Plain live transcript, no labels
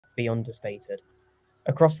be understated.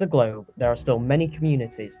 Across the globe, there are still many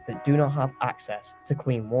communities that do not have access to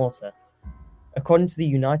clean water. According to the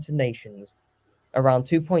United Nations, around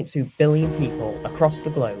 2.2 billion people across the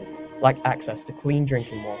globe lack access to clean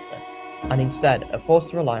drinking water, and instead are forced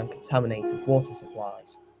to rely on contaminated water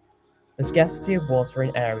supplies. The scarcity of water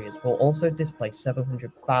in areas will also displace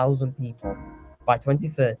 700,000 people by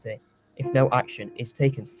 2030 if no action is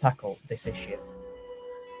taken to tackle this issue.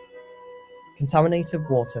 Contaminated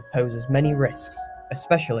water poses many risks,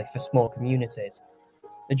 especially for small communities.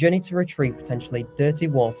 The journey to retrieve potentially dirty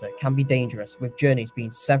water can be dangerous, with journeys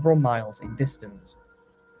being several miles in distance.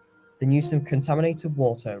 The use of contaminated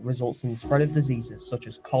water results in the spread of diseases such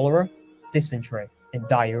as cholera, dysentery, and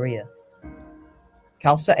diarrhea.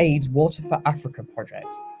 Khalsa Aid's Water for Africa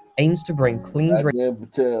project aims to bring clean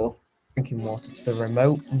drinking water to the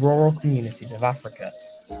remote, rural communities of Africa.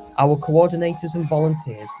 Our coordinators and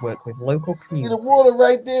volunteers work with local communities. See the water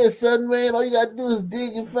right there, son, man. All you gotta do is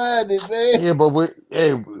dig and find it, man. Yeah, but we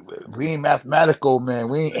ain't mathematical, man.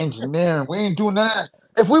 We ain't engineering. We ain't doing that.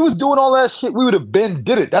 If we was doing all that shit, we would have been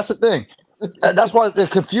did it. That's the thing. That's why it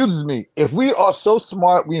confuses me. If we are so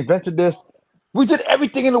smart, we invented this. We did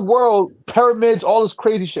everything in the world, pyramids, all this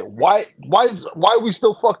crazy shit. Why are we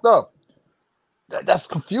still fucked up? That's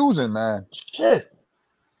confusing, man. Shit.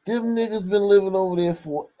 Them niggas been living over there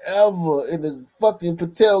forever, and the fucking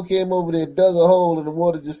Patel came over there, dug a hole, and the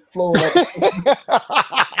water just flowed up.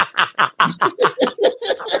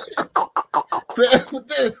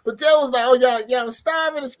 Patel was like, "Oh, y'all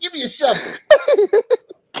starving? Just give me a shovel."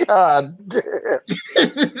 God damn.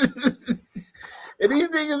 And these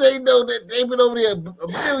niggas ain't know that they've been over there a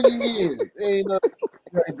million years. They ain't know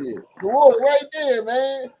right there. The water right there,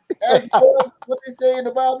 man. As above, what they say in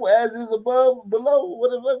the Bible, as is above, below.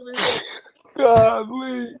 What the fuck they say?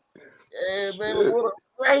 Godly. Yeah, man, the water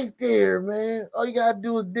right there, man. All you gotta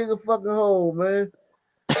do is dig a fucking hole, man.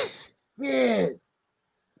 Yeah.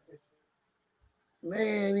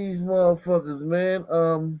 Man, these motherfuckers,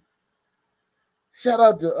 man. Shout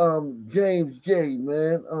out to James J,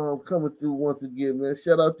 man. Coming through once again, man.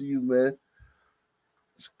 Shout out to you, man.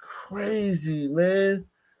 It's crazy, man.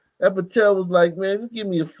 That Patel was like, man, just give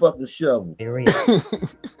me a fucking shovel.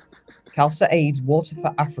 Khalsa Aid's Water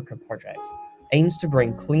for Africa project aims to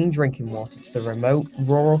bring clean drinking water to the remote,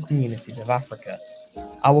 rural communities of Africa.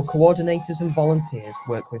 Our coordinators and volunteers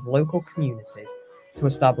work with local communities to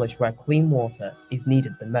establish where clean water is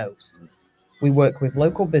needed the most. We work with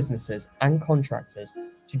local businesses and contractors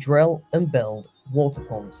to drill and build water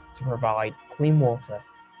pumps to provide clean water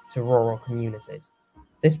to rural communities.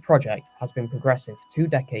 This project has been progressing for 2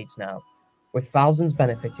 decades now, with thousands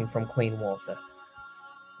benefiting from clean water.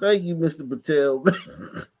 Thank you, Mr. Patel.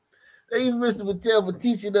 Thank you, Mr. Patel, for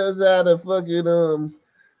teaching us how to fucking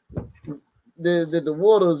the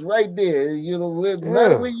water is right there. You know, no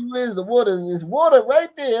matter where you is, the water is water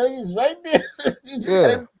right there. It's right there.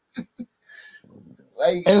 Yeah.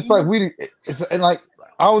 Like, and it's like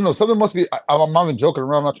I don't know, something must be. I'm not even joking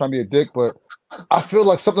around. I'm not trying to be a dick, but I feel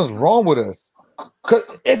like something's wrong with us. Cause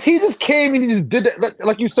if he just came and he just did that,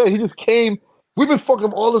 like you said, he just came. We've been fucking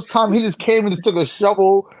him all this time. He just came and just took a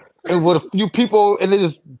shovel and with a few people, and they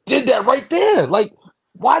just did that right there. Like,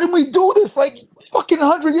 why didn't we do this? Like fucking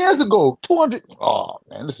 100 years ago, 200. Oh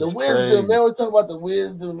man, this is wisdom. crazy. They always talk about the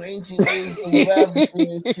wisdom, ancient wisdom,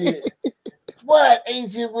 and shit. What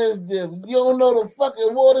ancient wisdom? You don't know the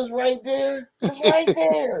fucking water's right there? It's right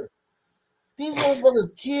there. These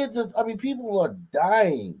motherfuckers, people are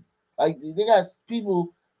dying. Like, they got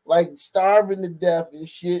people, like, starving to death and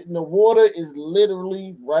shit, and the water is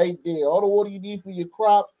literally right there. All the water you need for your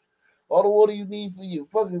crops, all the water you need for your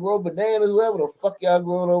fucking grow bananas, whatever the fuck y'all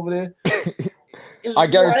growing over there. I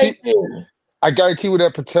guarantee with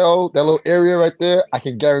that Patel, that little area right there, I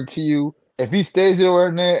can guarantee you, if he stays there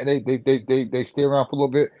in there and they stay around for a little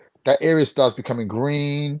bit, that area starts becoming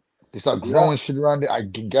green. They start growing shit around it. I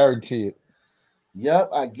can guarantee it. Yep,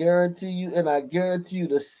 I guarantee you, and I guarantee you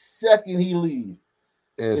the second he leaves.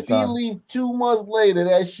 If he leaves 2 months later,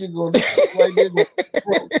 that shit gonna right there.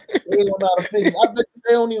 They don't know how to fix it. I bet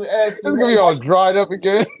they don't even ask him. It's gonna be all dried up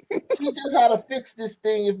again. Teach us how to fix this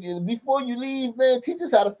thing. Before you leave, man, teach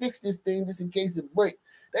us how to fix this thing just in case it breaks.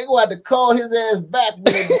 They gonna have to call his ass back.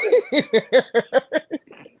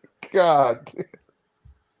 God.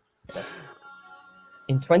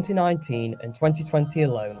 In 2019 and 2020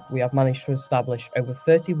 alone, we have managed to establish over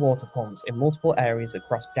 30 water pumps in multiple areas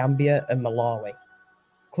across Gambia and Malawi.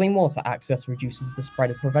 Clean water access reduces the spread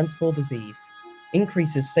of preventable disease,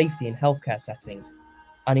 increases safety in healthcare settings,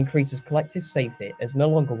 and increases collective safety as no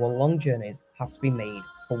longer will long journeys have to be made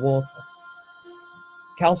for water.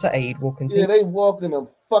 Khalsa Aid will continue. Yeah, they walking a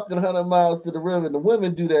fucking 100 miles to the river, and the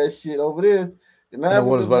women do that shit over there. In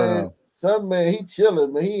Africa, man, some man, he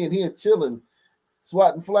chilling, man. He in here chilling,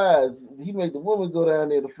 swatting flies. He make the woman go down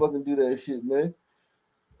there to fucking do that shit, man.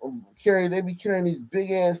 They be carrying these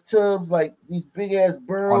big ass tubs, like these big ass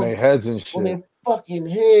burrows on their heads and shit. On their fucking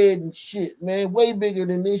head and shit, man. Way bigger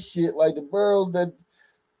than this shit. Like the barrels that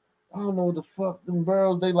I don't know what the fuck them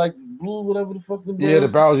barrels they like blue, whatever the fuck them barrels. Yeah, the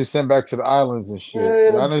barrels you send back to the islands and shit.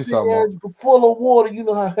 Yeah, I know you're talking about. Full of water. You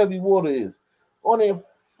know how heavy water is on their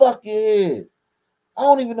fucking head. I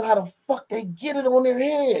don't even know how the fuck they get it on their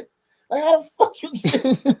head. Like how the fuck you get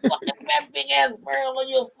fucking that big ass barrel on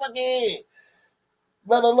your fucking head?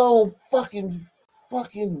 Let alone fucking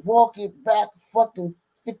walk it back fucking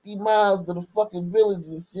 50 miles to the fucking village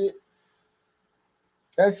and shit.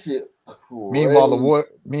 That shit. Meanwhile,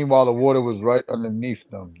 the water was right underneath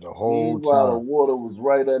them the whole time. Meanwhile, the water was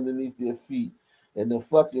right underneath their feet, and the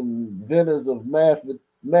fucking inventors of math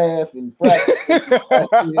and fraction,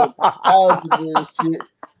 algebra and shit,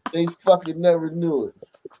 they fucking never knew it.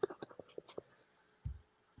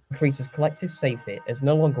 Increases collective safety as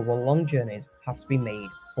no longer will long journeys have to be made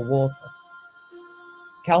for water.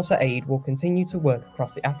 Khalsa Aid will continue to work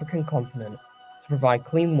across the African continent to provide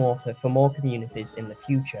clean water for more communities in the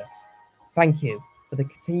future. Thank you for the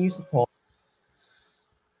continued support.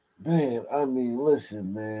 Man, I mean,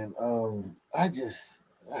 listen, man. I just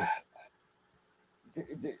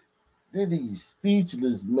Diddy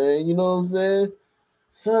speechless, man. You know what I'm saying?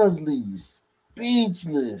 Sons leave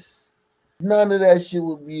speechless. None of that shit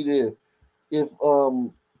would be there if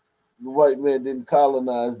the white man didn't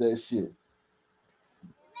colonize that shit.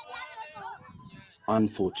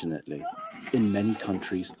 Unfortunately, in many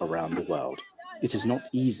countries around the world, it is not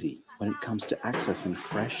easy when it comes to accessing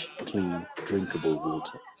fresh, clean, drinkable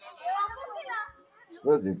water.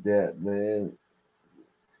 Look at that, man.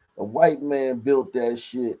 A white man built that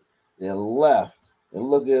shit and left. And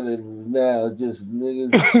look at it now, just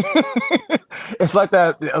niggas. It's like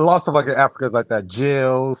that. A lot of stuff like in Africa is like that.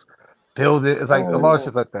 Jails, buildings. It's like a lot of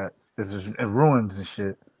shit like that. It's just ruins and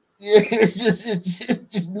shit. Yeah, it's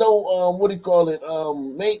just no what do you call it?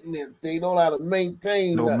 Maintenance. They don't know how to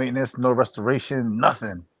maintain. No maintenance, no restoration,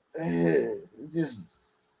 nothing. Yeah, just.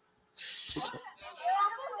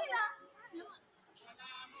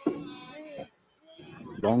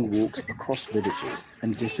 Long walks across villages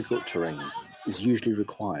and difficult terrain is usually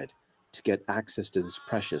required to get access to this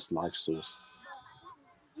precious life source.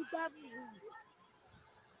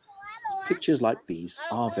 Pictures like these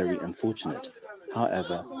are very unfortunate.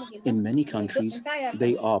 However, in many countries,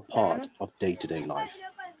 they are part of day-to-day life.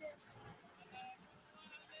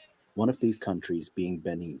 One of these countries being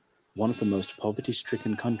Benin, one of the most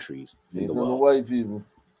poverty-stricken countries in the world. White people.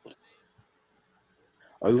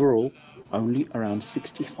 Overall, only around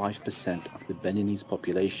 65% of the Beninese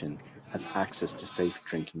population has access to safe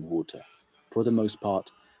drinking water. For the most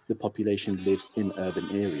part, the population lives in urban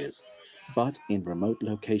areas, but in remote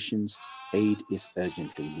locations, aid is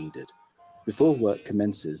urgently needed. Before work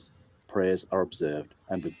commences, prayers are observed,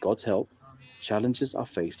 and with God's help, challenges are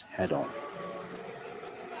faced head-on.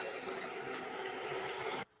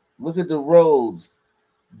 Look at the roads.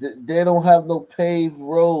 They don't have no paved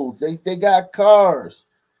roads. They got cars.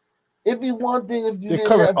 It'd be one thing if you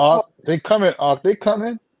They come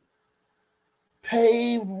in.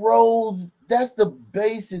 Paved roads. That's the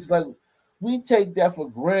basics. Like we take that for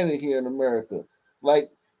granted here in America. Like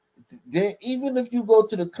even if you go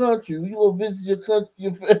to the country, you go visit your country,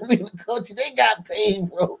 your family in the country, they got paved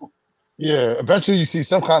roads. Yeah, eventually you see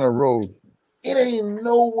some kind of road. It ain't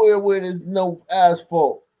nowhere where there's no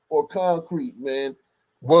asphalt or concrete, man.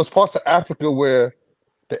 Well, it's parts of Africa where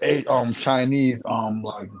the Chinese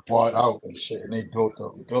like bought out and shit, and they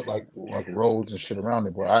built like roads and shit around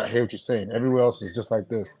it. But I hear what you're saying. Everywhere else is just like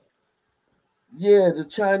this. Yeah, the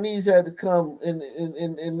Chinese had to come and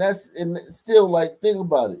that's and still like think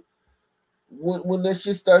about it. When that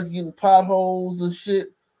shit starts getting potholes and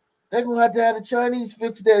shit, they're gonna have to have the Chinese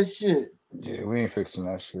fix that shit. Yeah, we ain't fixing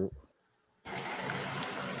that shit.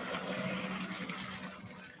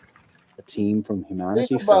 A team from Humanity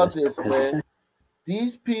Think about First this, man.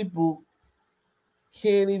 These people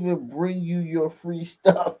can't even bring you your free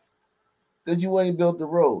stuff because you ain't built the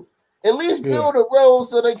road. At least build a road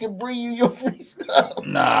so they can bring you your free stuff.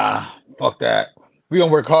 Nah, fuck that. We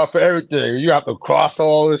gonna work hard for everything. You have to cross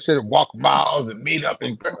all this shit and walk miles and meet up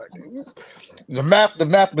and the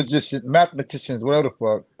mathematicians, whatever the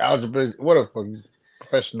fuck, algebra, whatever the fuck,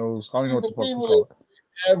 professionals. I don't even know what the fuck you call it.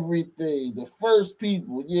 Everything. The first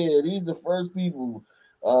people, yeah, these the first people.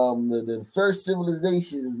 The first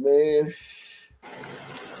civilizations, man.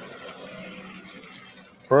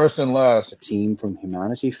 First and last. A team from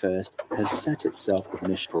Humanity First has set itself the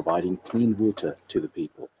mission of providing clean water to the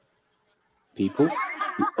people. People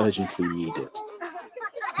who urgently need it.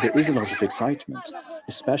 There is a lot of excitement,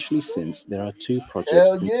 especially since there are 2 projects.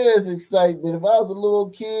 Hell yeah, it's excitement. If I was a little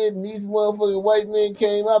kid and these motherfucking white men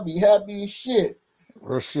came, I'd be happy as shit.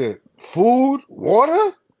 Real shit. Food,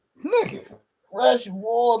 water, nigga. Fresh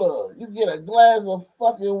water. You get a glass of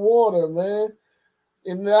fucking water, man.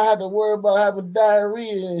 And then I had to worry about having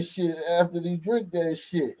diarrhea and shit after they drink that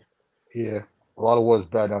shit. Yeah, a lot of water's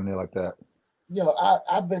bad down there like that. Yo,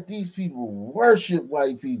 I bet these people worship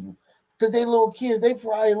white people. Because they little kids, they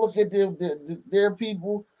probably look at their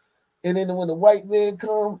people, and then when the white man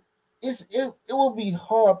come, it will be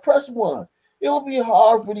hard. Press 1. It will be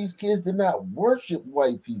hard for these kids to not worship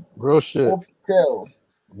white people. Real shit. Or Patels.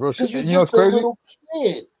 Real shit. You're And you know what's just a crazy? little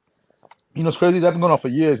kid. You know what's crazy? That's been going on for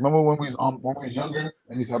years. Remember when we was younger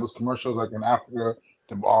and used to have those commercials like in Africa,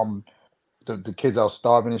 the kids that was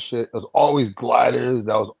starving and shit. There was always gliders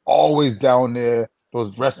that was always down there.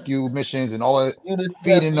 Those rescue missions and all that,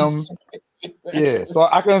 feeding them. Yeah, so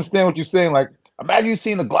I can understand what you're saying. Like, imagine you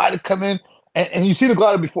seeing the glider come in, and you see the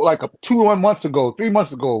glider before, like 2 months ago, 3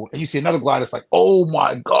 months ago, and you see another glider. It's like, oh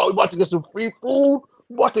my god, we about to get some free food.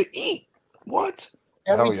 We about to eat. What?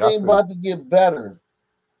 Everything about to get better.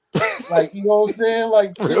 Like, you know what I'm saying?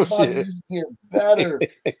 Like, Real about shit. to just get better.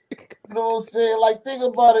 You know what I'm saying? Like, think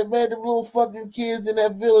about it, man. The little fucking kids in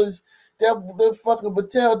that village, that fucking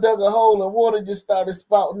Patel dug a hole and water just started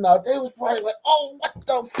spouting out. They was probably like, oh, what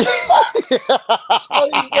the fuck?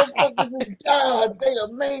 All these motherfuckers is gods. They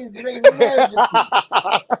amazing. They magical.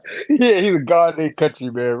 Yeah, he's a god in their country,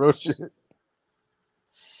 man. Real shit.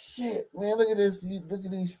 Shit, man. Look at this. Look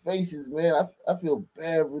at these faces, man. I feel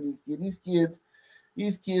bad for these kids.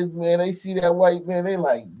 These kids, man, they see that white man, they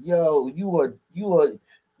like, yo, you are.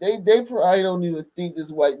 They probably don't even think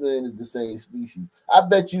this white man is the same species. I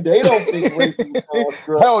bet you they don't think race is a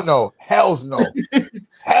construct. Hell no. Hells no.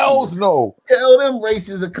 Hells no. Tell them race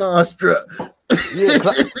is a construct. Yeah,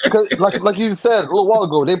 cause like you said a little while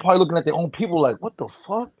ago, they probably looking at their own people like, what the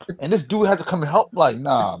fuck? And this dude had to come and help. Like,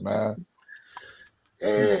 nah, man.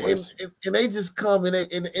 And they just come and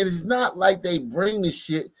it's not like they bring the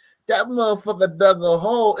shit. That motherfucker dug a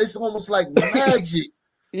hole. It's almost like magic.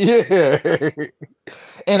 Yeah.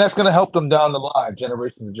 And that's gonna help them down the line,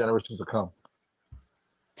 generations and generations to come.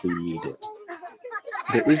 We need it.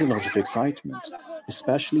 There is a lot of excitement,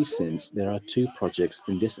 especially since there are 2 projects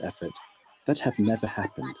in this effort that have never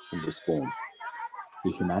happened in this form.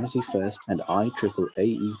 The Humanity First and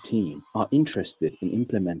IAAE team are interested in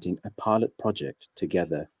implementing a pilot project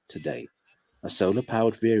together today. A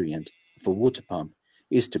solar-powered variant of a water pump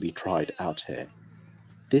is to be tried out here.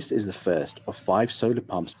 This is the first of 5 solar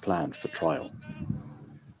pumps planned for trial.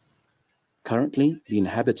 Currently, the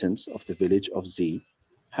inhabitants of the village of Z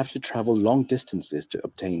have to travel long distances to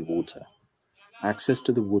obtain water. Access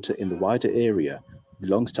to the water in the wider area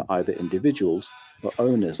belongs to either individuals or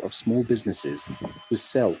owners of small businesses who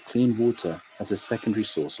sell clean water as a secondary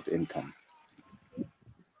source of income.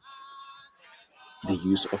 The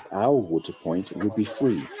use of our water point will be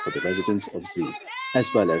free for the residents of Z,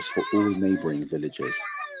 as well as for all neighboring villages.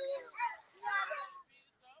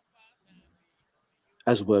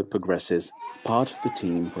 As work progresses, part of the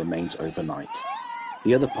team remains overnight.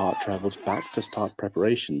 The other part travels back to start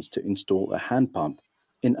preparations to install a hand pump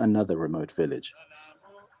in another remote village.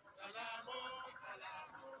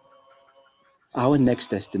 Our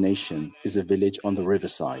next destination is a village on the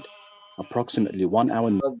riverside, approximately 1 hour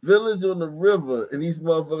A village on the river, and these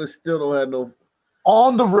motherfuckers still don't have no.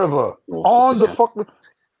 On the river. north On of the the fucking.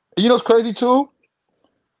 You know what's crazy too?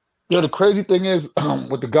 Yeah, the crazy thing is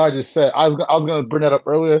what the guy just said. I was gonna bring that up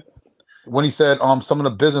earlier when he said some of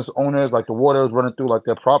the business owners, like the water was running through like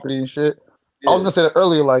their property and shit. I was gonna say that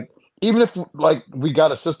earlier. Like, even if like we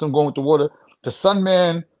got a system going with the water, the Sun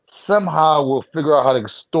Man somehow will figure out how to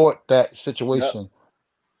extort that situation.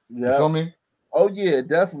 You Yeah. feel me? Oh yeah,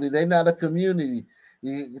 definitely. They not a community.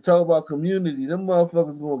 You talk about community. Them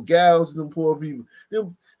motherfuckers gonna gouge them poor people.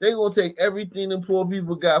 They gonna take everything them poor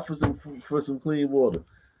people got for some clean water.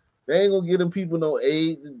 They ain't gonna give them people no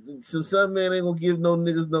aid. Some man ain't gonna give no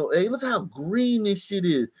niggas no aid. Look how green this shit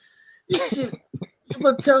is. This shit, you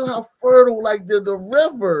can tell how fertile, like the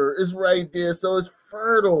river is right there, so it's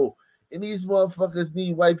fertile. And these motherfuckers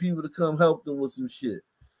need white people to come help them with some shit.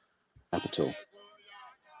 capital.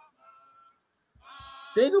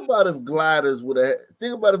 Think about if gliders would have.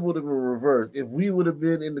 Think about if it would have been reversed. If we would have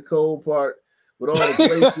been in the cold part with all the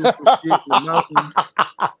glaciers and shit, and the mountains,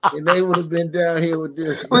 and they would have been down here with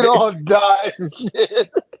this. We all die and shit.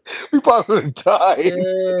 We probably would have died.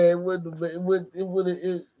 Yeah, it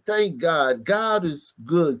would. Thank God. God is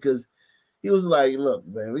good because he was like, look,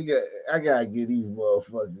 man, I gotta get these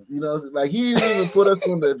motherfuckers. You know, like he didn't even put us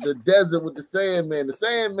on the desert with the Sandman. The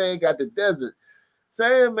Sandman got the desert.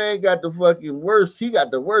 Sandman got the fucking worst. He got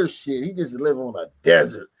the worst shit. He just live on a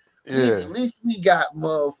desert. Yeah. At least we got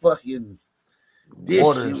motherfucking this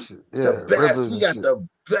Water shit. shit. Yeah, The best. rivers We and got shit. the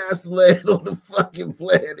best land on the fucking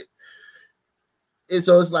planet. And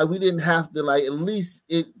so it's like we didn't have to like at least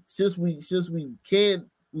it since we can't,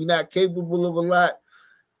 we're not capable of a lot.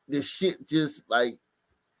 This shit just like,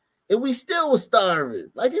 and we still was starving.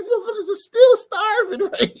 Like these motherfuckers are still starving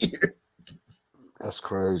right here. That's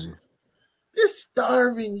crazy. They're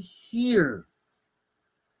starving here.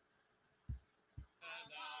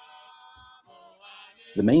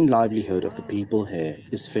 The main livelihood of the people here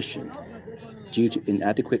is fishing. Due to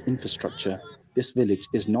inadequate infrastructure, this village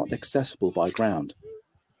is not accessible by ground.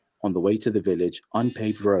 On the way to the village,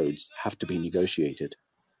 unpaved roads have to be negotiated.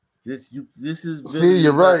 This is See,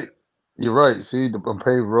 you're right. You're right. See, the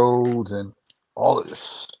unpaved roads and all of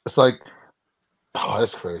this. It's like, oh,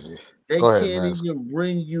 that's crazy. They Go ahead, can't man. even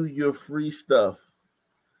bring you your free stuff.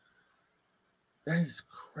 That is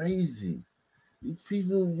crazy. These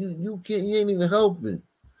people, you ain't even helping.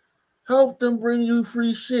 Help them bring you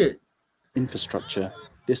free shit. Infrastructure,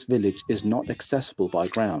 this village is not accessible by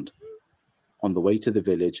ground. On the way to the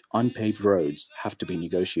village, unpaved roads have to be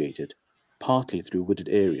negotiated, partly through wooded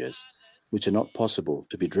areas, which are not possible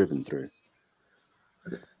to be driven through.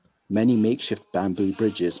 Many makeshift bamboo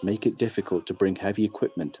bridges make it difficult to bring heavy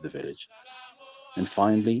equipment to the village. And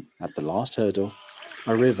finally, at the last hurdle,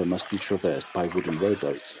 a river must be traversed by wooden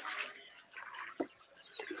rowboats.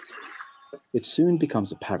 It soon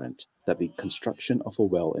becomes apparent that the construction of a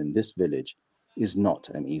well in this village is not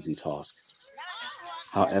an easy task.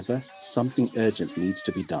 However, something urgent needs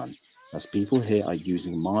to be done, as people here are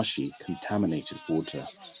using marshy, contaminated water.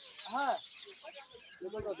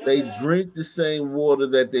 They drink the same water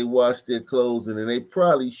that they wash their clothes in, and they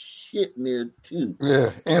probably shit near too.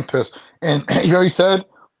 Yeah, and piss. And you already said,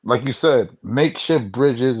 like you said, makeshift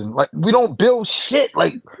bridges and like we don't build shit.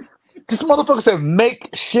 Like this motherfucker said,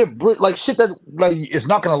 makeshift bridge, like shit that like it's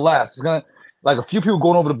not gonna last. It's gonna like a few people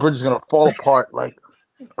going over the bridge is gonna fall apart. Like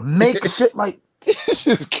makeshift, like this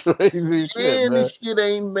is crazy shit, And man. this shit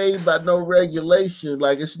ain't made by no regulation.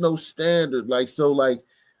 Like it's no standard. Like so, like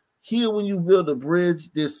here when you build a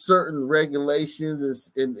bridge, there's certain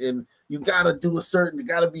regulations and you gotta do a certain. You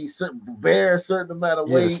gotta be certain, bear a certain amount of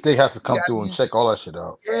Yeah, weight. the state has to come gotta through and use- check all that shit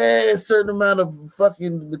out. Yeah, a certain amount of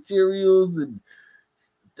fucking materials and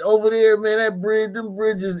over there, man. That bridge, them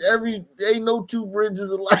bridges, ain't no two bridges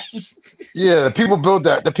alike. Yeah, the people built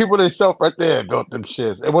that. The people themselves right there built them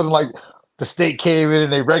shits. It wasn't like the state came in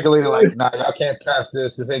and they regulated like, nah, y'all can't pass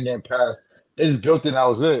this. This ain't getting passed. They just built it and that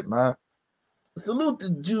was it, man. Salute the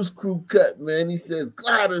Juice Crew Cut, man. He says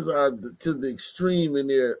gliders are to the extreme in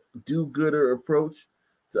their do-gooder approach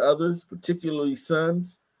to others, particularly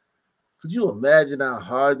sons. Could you imagine how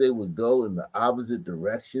hard they would go in the opposite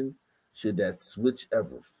direction should that switch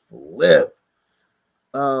ever flip?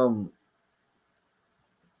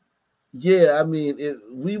 Yeah, I mean,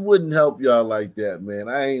 we wouldn't help y'all like that, man.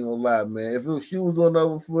 I ain't gonna lie, man. If it shoes on the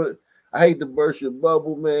other foot, I hate to burst your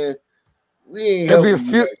bubble, man. We ain't It'll be a helping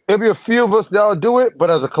you few. like It'll be a few of us that'll do it, but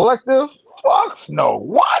as a collective, fucks no.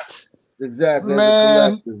 What? exactly, Man. as a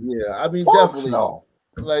collective. Yeah, I mean, Fucks definitely. no.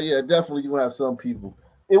 Like, yeah, definitely you have some people.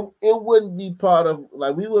 It wouldn't be part of,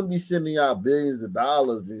 like, we wouldn't be sending out billions of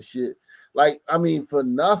dollars and shit. Like, I mean, for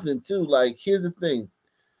nothing too. Like, here's the thing.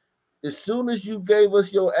 As soon as you gave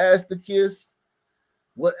us your ass to kiss,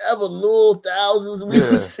 whatever little thousands we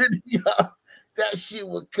were Yeah. sending y'all, that shit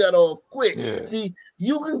would cut off quick. Yeah. See,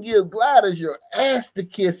 you can give gliders your ass to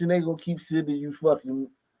kiss and they gonna keep sending you fucking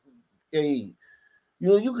aid. You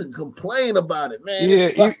know, you can complain about it, man. Yeah,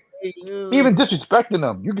 It's fucking aid. Even disrespecting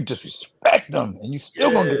them, you can disrespect them, and you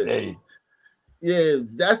still gonna get Yeah. aid. Yeah,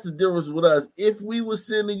 that's the difference with us. If we were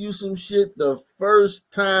sending you some shit the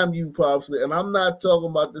first time you pops it, and I'm not talking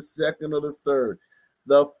about the second or the third,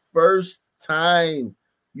 the first time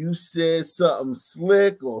you said something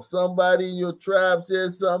slick or somebody in your tribe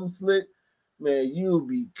said something slick, man, you'll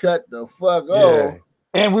be cut the fuck Yeah. off.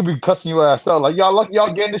 And we be cussing your ass out like y'all lucky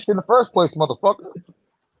y'all getting this shit in the first place, motherfucker.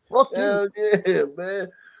 Fuck you. Hell yeah, man.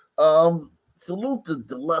 Salute to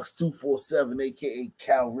Deluxe 247, aka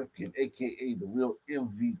Cal Ripken, aka the real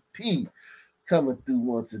MVP, coming through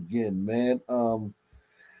once again, man. The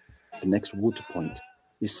next water point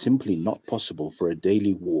is simply not possible for a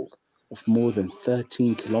daily walk of more than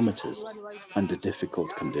 13 kilometers under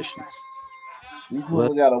difficult conditions. These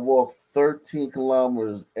women gotta walk 13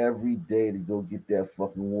 kilometers every day to go get that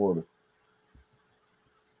fucking water.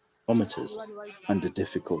 Kilometers under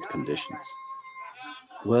difficult conditions.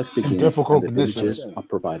 Work In begins and difficult the conditions. villagers are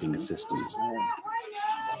providing assistance.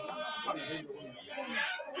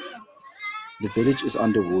 The village is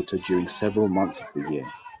underwater during several months of the year.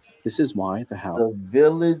 This is why the house The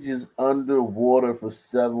village is underwater for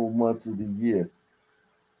several months of the year.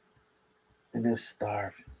 And they're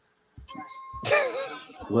starving.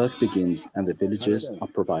 Work begins and the villagers are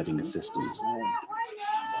providing assistance.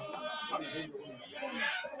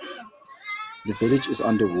 The village is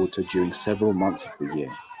underwater during several months of the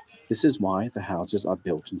year. This is why the houses are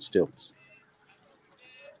built on stilts.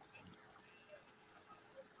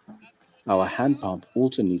 Our hand pump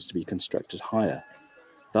also needs to be constructed higher.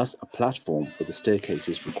 Thus, a platform with a staircase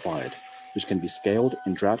is required, which can be scaled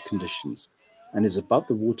in drought conditions and is above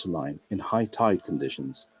the waterline in high tide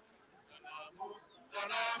conditions.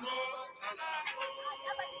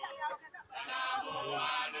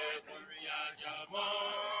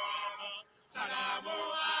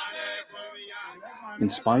 In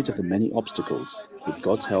spite of the many obstacles, with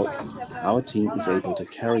God's help, our team is able to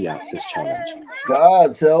carry out this challenge.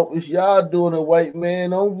 God's help. It's y'all doing it, white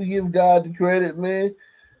man. Don't give God the credit, man.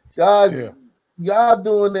 God, Yeah. y'all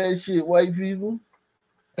doing that shit, white people.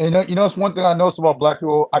 And it's one thing I noticed about black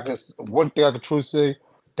people. One thing I can truly say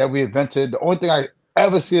that we invented. The only thing I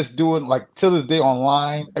ever see us doing, like till this day,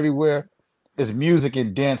 online everywhere, is music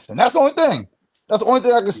and dancing. That's the only thing. That's the only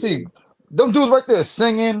thing I can see. Them dudes right there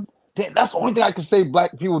singing. That's the only thing I can say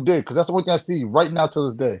black people did, because that's the only thing I see right now till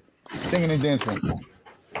this day, singing and dancing.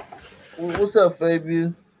 What's up,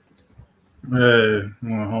 Fabian? Hey,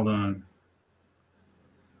 well, hold on.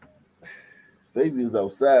 Fabian's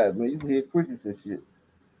outside, man. You can hear crickets and shit.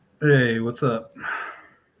 Hey, what's up?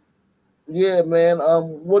 Yeah, man.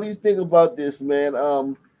 What do you think about this, man?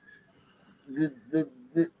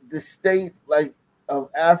 The state like of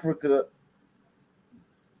Africa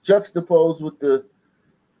juxtaposed with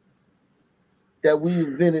that we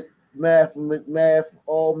invented math,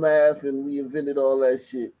 all math, and we invented all that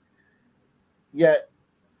shit. Yet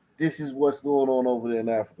this is what's going on over there in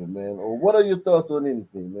Africa, man. Or what are your thoughts on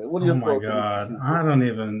anything, man? What are your Oh my thoughts God. on I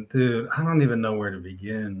don't even know where to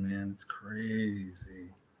begin, man. It's crazy.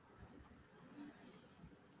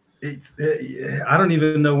 I don't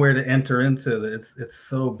even know where to enter into it. It's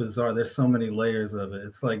so bizarre. There's so many layers of it.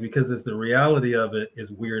 It's like, because the reality of it is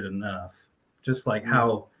weird enough. Just like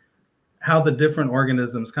how the different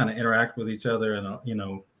organisms kind of interact with each other,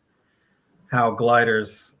 and how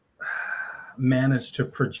gliders manage to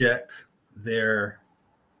project their,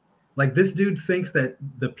 like, this dude thinks that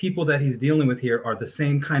the people that he's dealing with here are the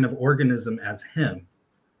same kind of organism as him,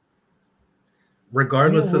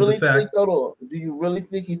 regardless of the fact. Do you really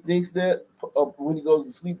think he thinks that when he goes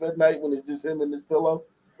to sleep at night, when it's just him and his pillow,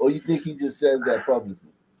 or you think he just says that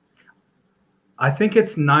publicly? I think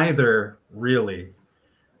it's neither, really.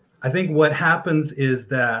 I think what happens is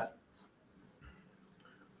that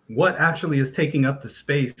what actually is taking up the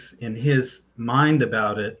space in his mind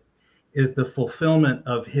about it is the fulfillment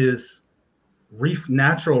of his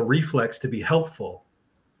natural reflex to be helpful.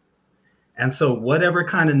 And so whatever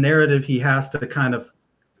kind of narrative he has to kind of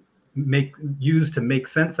use to make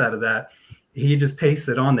sense out of that, he just pastes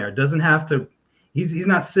it on there. It doesn't have to, he's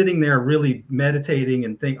not sitting there really meditating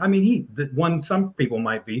and think. I mean, some people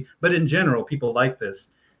might be, but in general, people like this.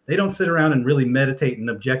 They don't sit around and really meditate and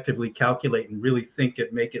objectively calculate and really think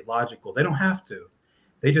it, make it logical. They don't have to.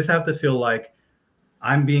 They just have to feel like,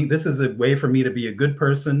 this is a way for me to be a good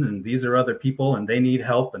person, and these are other people and they need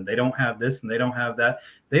help and they don't have this and they don't have that.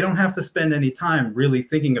 They don't have to spend any time really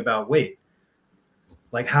thinking about, wait,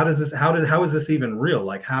 like, how is this even real?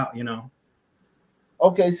 Like, how,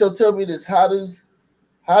 Okay, so tell me this. How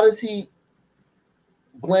does he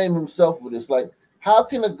blame himself for this? Like, how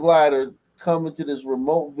can a glider come into this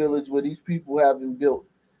remote village where these people haven't built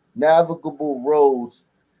navigable roads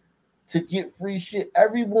to get free shit?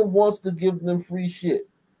 Everyone wants to give them free shit.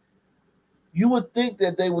 You would think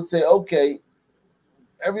that they would say, okay,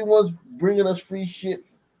 everyone's bringing us free shit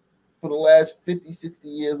for the last 50, 60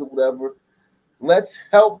 years or whatever. Let's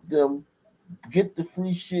help them get the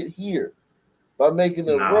free shit here by making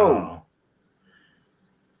a road.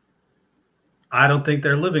 I don't think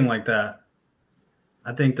they're living like that.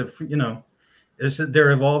 I think it's that they're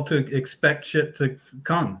evolved to expect shit to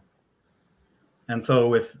come. And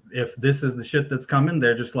so if this is the shit that's coming,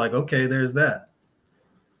 they're just like, okay, there's that.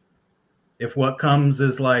 If what comes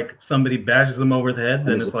is like somebody bashes them over the head,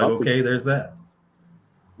 then it's like, okay, there's that.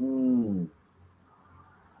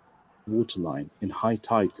 Waterline in high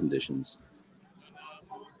tide conditions.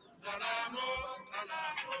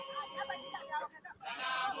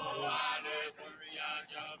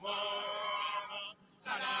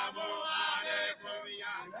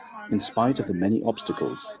 In spite of the many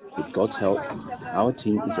obstacles, with God's help, our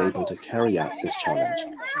team is able to carry out this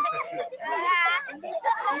challenge.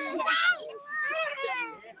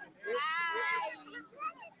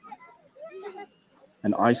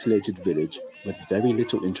 An isolated village with very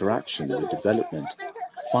little interaction or development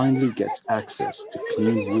finally gets access to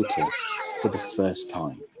clean water for the first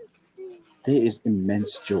time. There is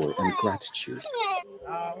immense joy and gratitude.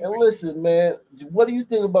 And listen, man, what do you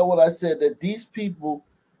think about what I said? That these people,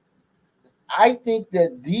 I think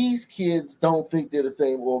that these kids don't think they're the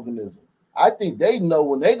same organism. I think they know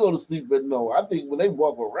when they go to sleep, but no, I think when they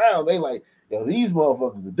walk around, they like, yo, these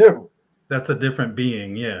motherfuckers are different. That's a different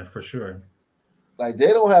being, yeah, for sure. Like they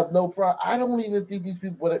don't have no problem. I don't even think these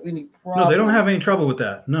people have any problem. No, they don't have any trouble with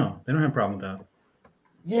that. No, they don't have a problem with that.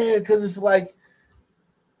 Yeah, because it's like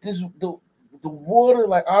this the water,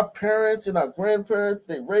 like our parents and our grandparents,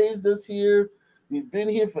 they raised us here. We've been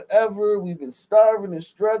here forever. We've been starving and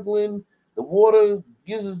struggling. The water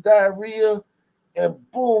gives us diarrhea.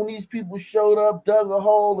 And boom, these people showed up, dug a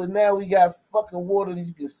hole, and now we got fucking water that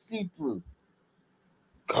you can see through.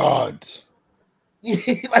 Gods.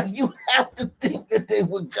 Like you have to think that they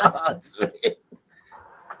were gods, man.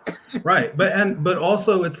 Right. But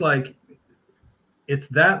also it's like it's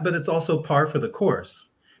that, but it's also par for the course.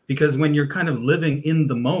 Because when you're kind of living in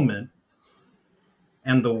the moment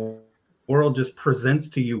and the world just presents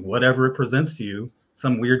to you whatever it presents to you,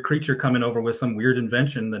 some weird creature coming over with some weird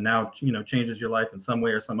invention that now, you know, changes your life in some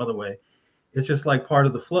way or some other way. It's just like part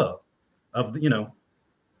of the flow of, you know,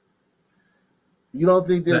 you don't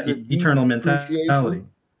think there's an eternal mentality.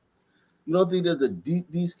 You don't think there's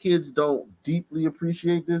these kids don't deeply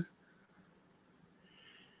appreciate this?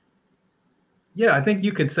 Yeah, I think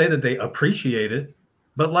you could say that they appreciate it.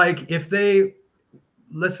 But like if they,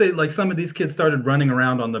 let's say like some of these kids started running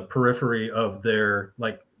around on the periphery of their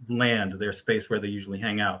like land, their space where they usually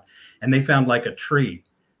hang out, and they found like a tree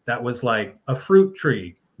that was like a fruit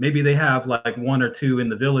tree. Maybe they have like one or two in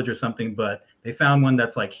the village or something, but they found one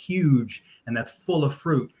that's like huge and that's full of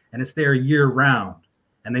fruit and it's there year round,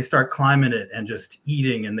 and they start climbing it and just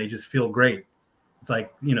eating and they just feel great. It's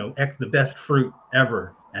like, you know, the best fruit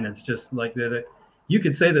ever. And it's just like that. You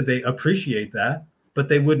could say that they appreciate that, but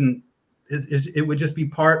they wouldn't, it would just be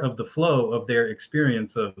part of the flow of their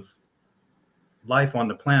experience of life on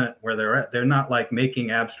the planet where they're at. They're not like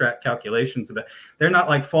making abstract calculations about, they're not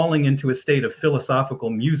like falling into a state of philosophical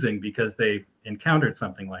musing because they encountered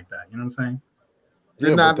something like that. You know what I'm saying?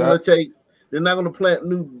 They're not going to plant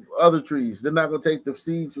new other trees. They're not going to take the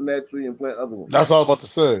seeds from that tree and plant other ones. That's all I'm about to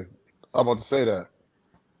say. I'm about to say that.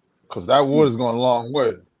 Because that water's going a long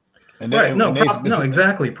way. And right. No,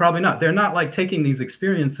 exactly. Probably not. They're not like taking these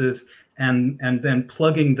experiences and then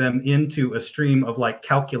plugging them into a stream of like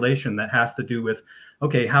calculation that has to do with,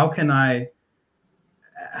 okay, how can I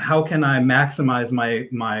maximize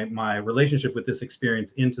my relationship with this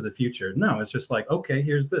experience into the future? No, it's just like, okay,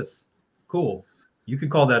 here's this. Cool. You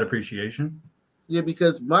could call that appreciation. Yeah,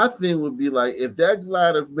 because my thing would be like, if that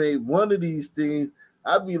glider made one of these things,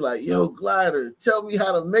 I'd be like, yo, glider, tell me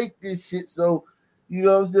how to make this shit so, you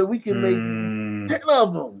know what I'm saying, we can make 10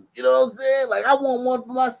 of them. You know what I'm saying? Like, I want one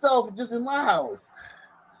for myself just in my house.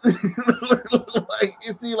 Like,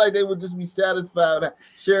 it seems like they would just be satisfied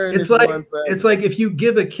sharing it's this like, one thing. It's like if you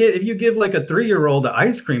give like a 3-year-old an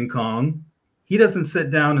ice cream cone, he doesn't sit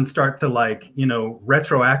down and start to like, you know,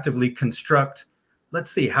 retroactively construct, let's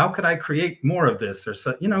see, how could I create more of this? Or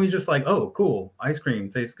so, you know, he's just like, oh, cool, ice cream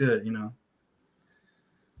tastes good, you know.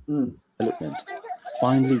 Development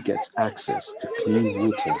finally gets access to clean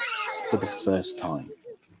water for the first time.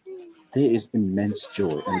 There is immense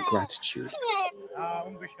joy and gratitude.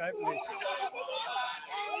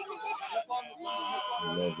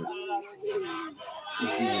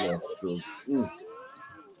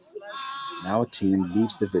 Our team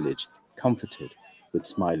leaves the village comforted with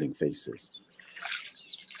smiling faces.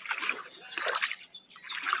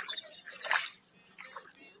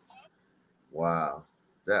 Wow.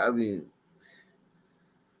 I mean,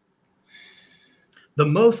 the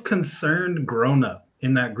most concerned grown-up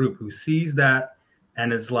in that group who sees that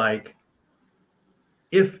and is like,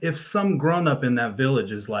 if some grown-up in that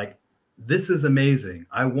village is like, this is amazing,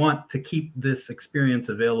 I want to keep this experience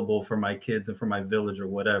available for my kids and for my village or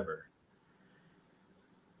whatever.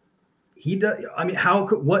 He does. I mean,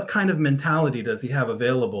 what kind of mentality does he have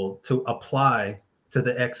available to apply to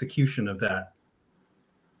the execution of that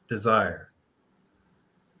desire?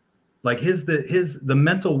 Like the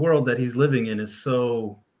mental world that he's living in is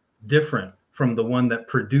so different from the one that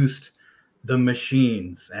produced the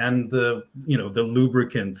machines and the, you know, the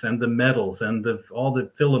lubricants and the metals and all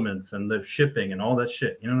the filaments and the shipping and all that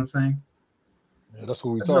shit. You know what I'm saying? Yeah, that's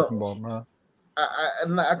what we No, talking about, man.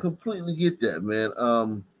 I completely get that,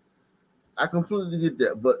 man. I completely get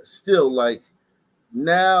that, but still, like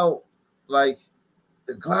now, like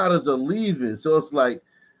the gliders are leaving, so it's like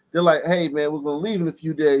they're like, "Hey, man, we're gonna leave in a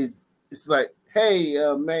few days." It's like, "Hey,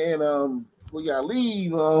 man, we gotta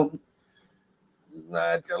leave."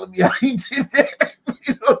 Not telling me how he did that.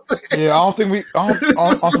 You know what I'm saying? Yeah, I don't think we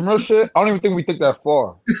on some real shit. I don't even think we think that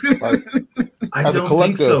far. Like I as a don't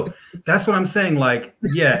think collective. so. That's what I'm saying. Like,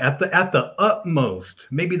 yeah, at the utmost,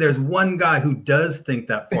 maybe there's one guy who does think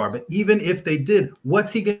that far. But even if they did,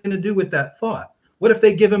 what's he going to do with that thought? What if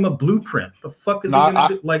they give him a blueprint? The fuck is he going to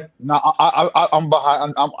do? Like, I'm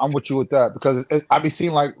behind. I'm with you with that because I be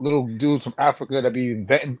seeing like little dudes from Africa that be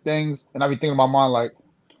inventing things, and I be thinking in my mind like,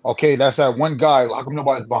 okay, that's that one guy. How come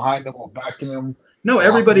nobody's behind him or backing him? no, Or how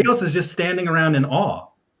everybody come- else is just standing around in awe.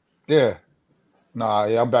 Yeah,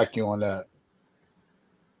 yeah, I'm back you on that.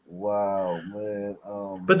 Wow, man.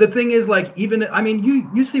 But the thing is, like, even I mean,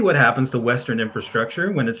 you see what happens to Western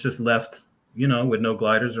infrastructure when it's just left, with no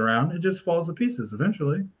gliders around. It just falls to pieces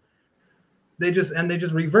eventually. They just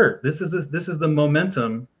revert. This is the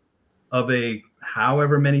momentum of a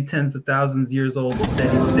however many tens of thousands years old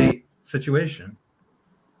steady state situation.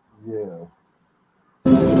 Yeah.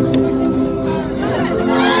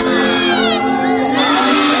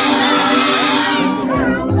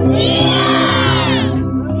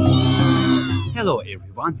 Hello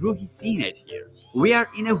everyone, Ruhi Sinet here. We are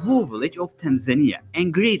in a Wu village of Tanzania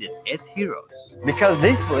and graded as heroes. Because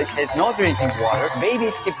this village has no drinking water,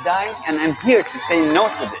 babies keep dying, and I'm here to say no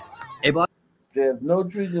to this. About They have no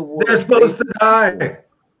drinking water. They're supposed to die.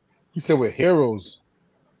 He said we're heroes.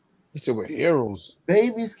 He said we're heroes.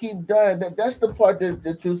 Babies keep dying. That's the part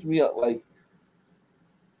that trips me up. Like,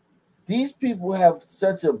 these people have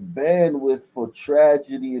such a bandwidth for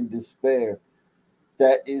tragedy and despair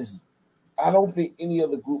that is, I don't think any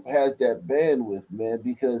other group has that bandwidth, man,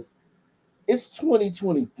 because it's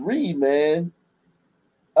 2023, man.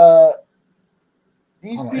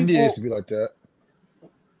 These people, India used to be like that.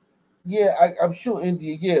 yeah, I'm sure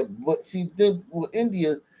India, yeah, but see, with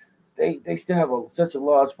India, they still have such a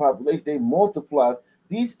large population. They multiply.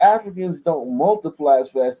 These Africans don't multiply as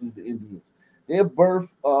fast as the Indians. Their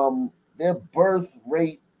birth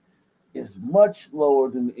rate is much lower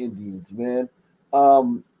than the Indians, man.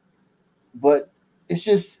 But it's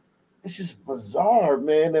just bizarre,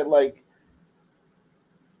 man, that like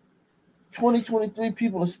 2023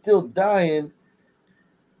 people are still dying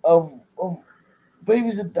of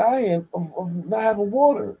babies are dying of not having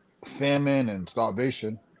water. Famine and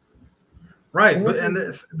starvation. Right. And But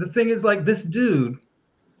the thing is, like, this dude,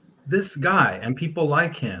 this guy, and people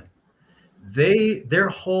like him, the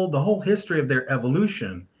whole history of their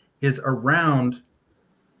evolution is around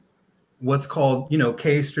what's called,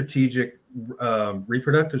 K strategic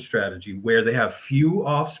reproductive strategy, where they have few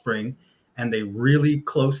offspring and they really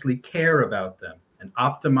closely care about them and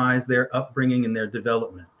optimize their upbringing and their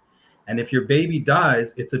development. And if your baby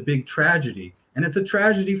dies, it's a big tragedy. And it's a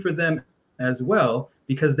tragedy for them as well,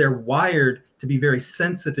 because they're wired to be very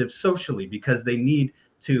sensitive socially, because they need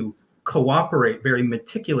to cooperate very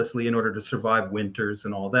meticulously in order to survive winters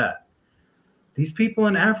and all that. These people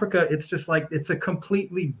in Africa, it's just like, it's a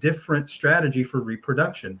completely different strategy for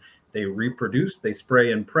reproduction. They reproduce, they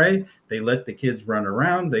spray and pray, they let the kids run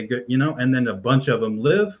around, they get, and then a bunch of them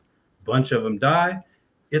live, a bunch of them die.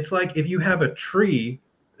 It's like if you have a tree,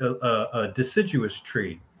 a deciduous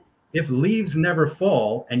tree, if leaves never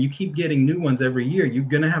fall and you keep getting new ones every year, you're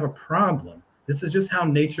going to have a problem. This is just how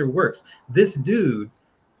nature works. This dude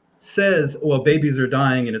says, well, babies are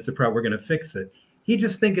dying and it's a problem, we're going to fix it. He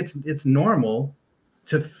just thinks it's normal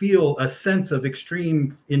to feel a sense of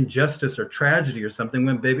extreme injustice or tragedy or something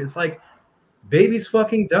when it's like babies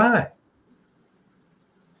fucking die.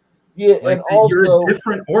 Yeah, Like, and also you're a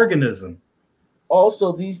different organism.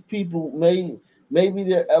 Also, these people maybe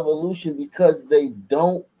their evolution because they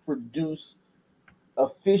don't produce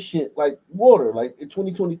efficient like water, like in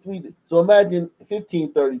 2023. So imagine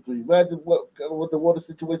 1533. Imagine what the water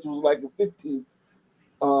situation was like in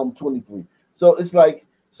 1523. So it's like,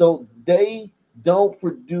 so they don't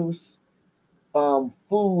produce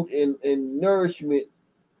food and nourishment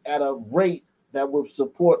at a rate that would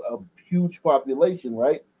support a huge population,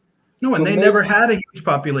 right? No, and So they never had a huge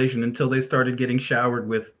population until they started getting showered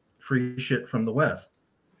with free shit from the West.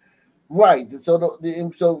 Right. So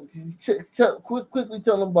quickly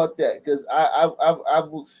tell them about that, because I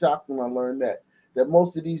was shocked when I learned that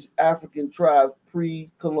most of these African tribes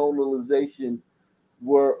pre-colonialization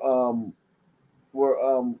were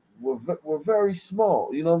very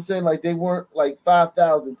small. You know what I'm saying? Like they weren't like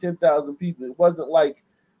 5,000, 10,000 people. It wasn't like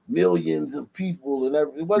millions of people and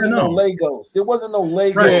everything. It wasn't no. no Legos. There wasn't no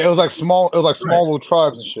Legos. Yeah, it was like small. It was like small little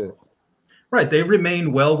tribes and shit. Right. They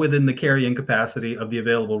remain well within the carrying capacity of the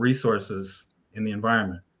available resources in the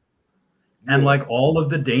environment. And like all of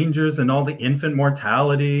the dangers and all the infant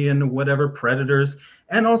mortality and whatever predators,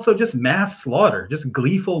 and also just mass slaughter, just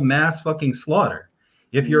gleeful mass fucking slaughter.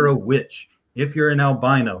 If you're a witch, if you're an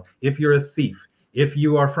albino, if you're a thief, if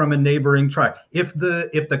you are from a neighboring tribe, if the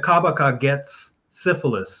Kabaka gets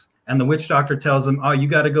syphilis and the witch doctor tells him, oh, you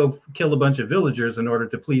got to go kill a bunch of villagers in order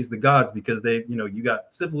to please the gods because they, you know, you got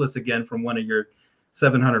syphilis again from one of your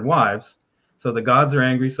 700 wives. So the gods are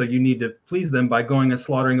angry, so you need to please them by going and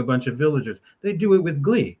slaughtering a bunch of villagers. They do it with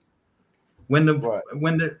glee. When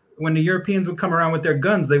the Europeans would come around with their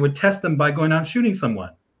guns, they would test them by going out and shooting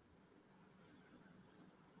someone.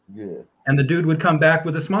 Yeah. And the dude would come back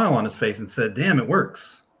with a smile on his face and said, damn, it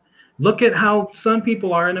works. Look at how some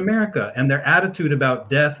people are in America and their attitude about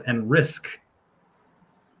death and risk.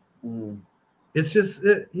 It's just,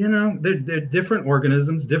 you know, they're different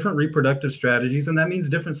organisms, different reproductive strategies, and that means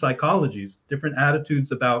different psychologies, different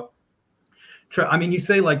attitudes about, I mean, you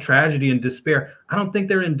say like tragedy and despair. I don't think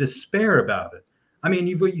they're in despair about it. I mean,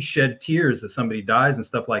 you shed tears if somebody dies and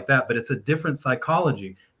stuff like that, but it's a different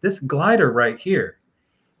psychology. This glider right here,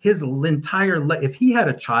 his entire life, if he had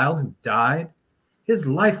a child who died, his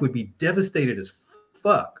life would be devastated as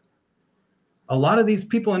fuck. A lot of these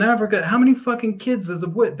people in Africa, how many fucking kids is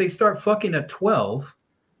it? They start fucking at 12.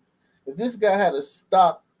 If this guy had a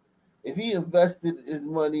stock, if he invested his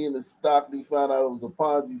money in a stock and he found out it was a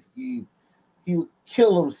Ponzi scheme, he would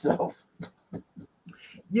kill himself.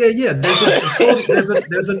 Yeah.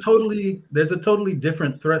 There's a totally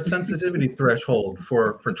different sensitivity threshold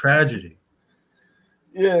for tragedy.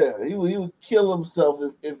 Yeah, he would kill himself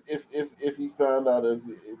if he found out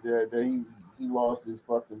that he lost his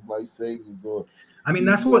fucking life savings. Or I mean,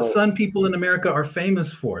 that's what Sun people in America are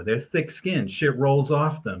famous for. They're thick skinned. Shit rolls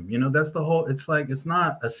off them. You know, that's the whole. It's like it's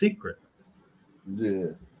not a secret. Yeah.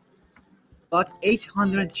 About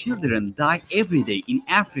 800 children die every day in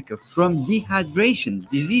Africa from dehydration,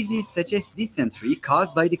 diseases such as dysentery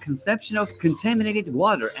caused by the consumption of contaminated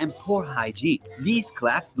water and poor hygiene. These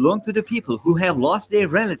collapses belong to the people who have lost their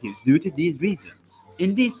relatives due to these reasons.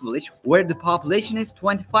 In this village, where the population is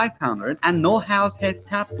 2,500 and no house has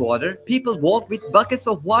tap water, people walk with buckets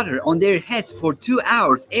of water on their heads for 2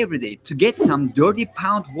 hours every day to get some dirty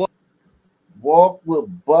pound water. Walk with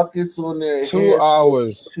buckets on their heads 2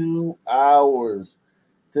 hours. 2 hours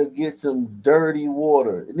to get some dirty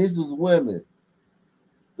water. And this is women.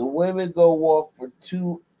 The women go walk for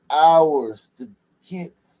 2 hours to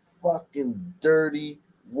get fucking dirty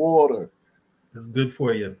water. It's good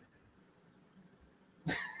for you.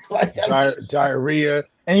 Like, Diarrhea.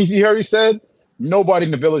 And you heard he said nobody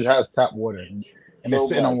in the village has tap water, and they're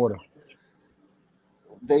sitting on water.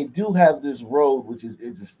 They do have this road, which is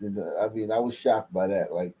interesting. I mean, I was shocked by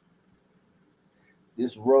that. Like,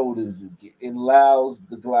 this road allows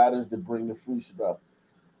the gliders to bring the free stuff.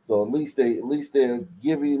 So at least they're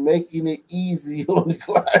making it easy on the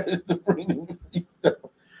gliders to bring the free stuff.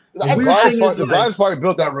 The gliders probably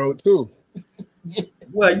built that road too.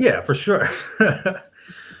 Well, yeah, for sure.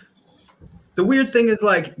 The weird thing is,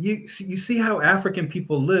 like, you see how African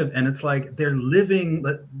people live, and it's like they're living.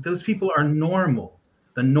 Those people are normal.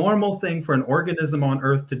 The normal thing for an organism on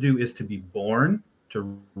Earth to do is to be born,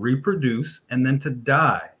 to reproduce, and then to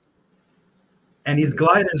die. And these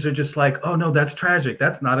gliders are just like, oh no, that's tragic.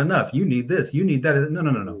 That's not enough. You need this. You need that. No.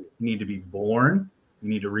 You need to be born. You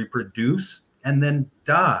need to reproduce, and then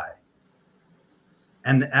die.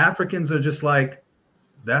 And the Africans are just like,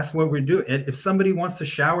 that's what we're doing. If somebody wants to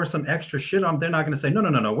shower some extra shit on them, they're not going to say,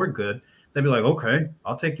 no, we're good. They'll be like, okay,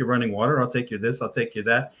 I'll take your running water. I'll take you this. I'll take you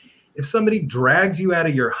that. If somebody drags you out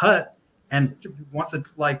of your hut and wants to,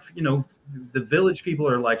 like, you know, the village people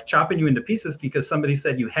are like chopping you into pieces because somebody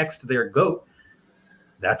said you hexed their goat,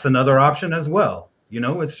 that's another option as well. You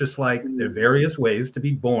know, it's just like there are various ways to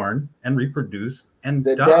be born and reproduce and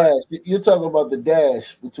die. Dash. You're talking about the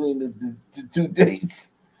dash between the two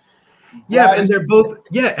dates. Yeah, and they're both,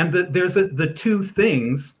 and the two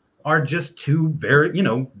things are just two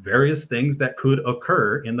various things that could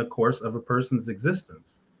occur in the course of a person's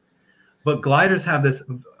existence. But gliders have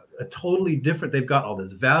a totally different, they've got all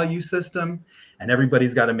this value system, and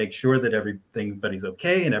everybody's got to make sure that everybody's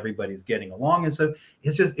okay and everybody's getting along. And so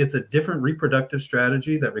it's a different reproductive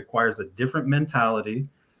strategy that requires a different mentality.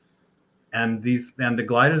 And the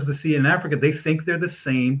gliders to see in Africa, they think they're the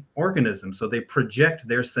same organism. So they project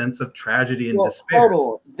their sense of tragedy and despair.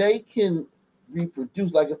 Hold on. They can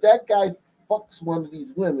reproduce. Like, if that guy fucks one of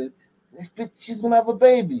these women, she's going to have a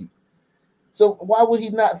baby. So why would he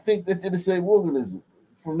not think that they're the same organism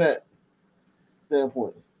from that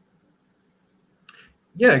standpoint?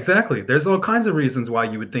 Yeah, exactly. There's all kinds of reasons why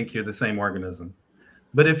you would think you're the same organism.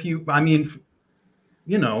 But if you, I mean,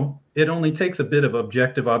 you know, it only takes a bit of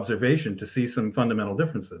objective observation to see some fundamental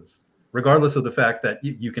differences, regardless of the fact that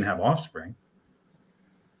you can have offspring.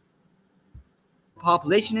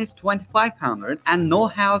 Population is 2,500 and no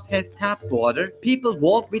house has tap water. People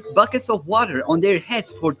walk with buckets of water on their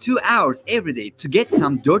heads for 2 hours every day to get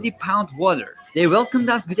some dirty pound water. They welcomed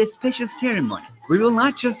us with a special ceremony. We will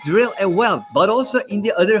not just drill a well, but also in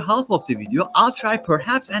the other half of the video, I'll try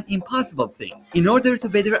perhaps an impossible thing. In order to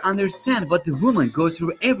better understand what the women go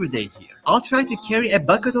through every day here, I'll try to carry a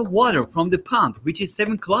bucket of water from the pond, which is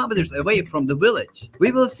 7 kilometers away from the village.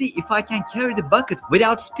 We will see if I can carry the bucket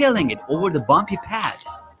without spilling it over the bumpy paths.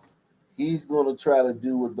 He's going to try to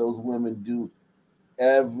do what those women do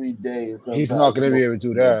every day. He's not going to be able to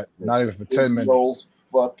do that. Not even for 10 minutes. No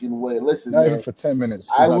fucking way. Listen, not man, even for 10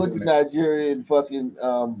 minutes. I went to Nigeria in fucking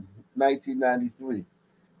 1993,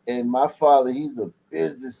 and my father, he's a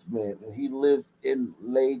businessman, and he lives in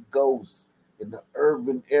Lagos, in the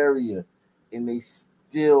urban area, and they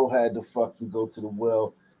still had to fucking go to the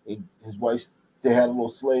well. And his wife, they had a little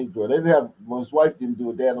slave girl. They didn't have, well, his wife didn't do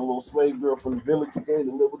it. They had a little slave girl from the village who came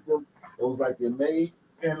to live with them. It was like their maid,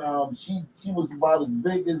 and she was about as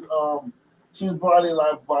big as she was probably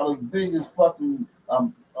like about as big as fucking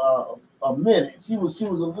a minute. She was just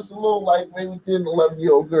a little like maybe 10,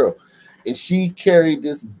 11-year-old girl, and she carried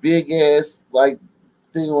this big ass like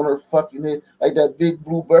thing on her fucking head, like that big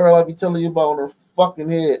blue barrel I be telling you about on her fucking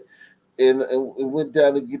head, and went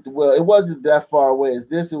down to get the well. It wasn't that far away as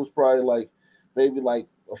this. It was probably like maybe like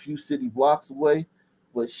a few city blocks away,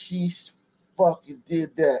 but she fucking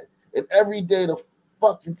did that. And every day the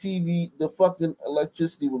fucking TV, the fucking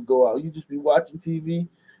electricity would go out. You just be watching TV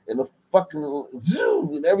and the fucking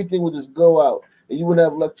zoom and everything would just go out, and you wouldn't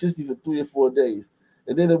have electricity for 3 or 4 days,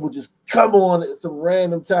 and then it would just come on at some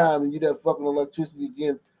random time, and you'd have fucking electricity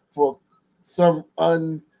again for some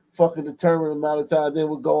unfucking determined amount of time. Then it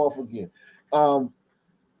would go off again.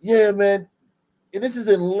 Yeah, man, and this is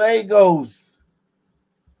in Lagos,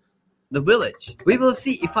 the village. We will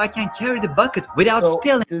see if I can carry the bucket without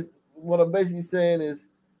spilling. What I'm basically saying is,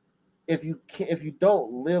 if you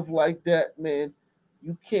don't live like that, man,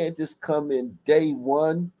 you can't just come in day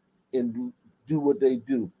one and do what they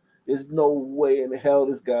do. There's no way in the hell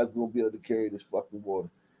this guy's gonna be able to carry this fucking water.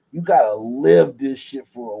 You gotta live this shit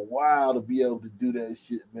for a while to be able to do that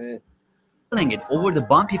shit, man. Spilling it over the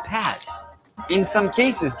bumpy paths. In some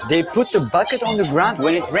cases, they put the bucket on the ground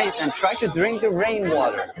when it rains and try to drink the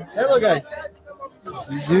rainwater. Hello guys.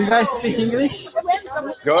 Do you guys speak English?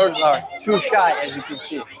 Girls are too shy, as you can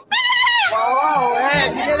see.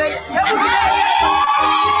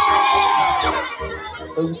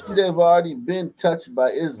 So you see, they've already been touched by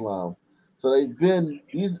Islam. So they've been,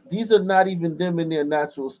 these are not even them in their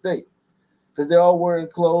natural state, because they're all wearing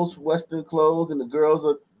clothes, Western clothes, and the girls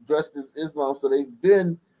are dressed as Islam. So they've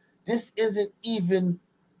been, this isn't even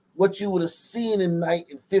what you would have seen in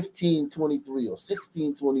 1523 or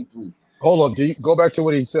 1623. Hold up, go back to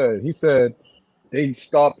what he said. He said they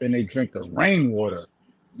stop and they drink the rainwater.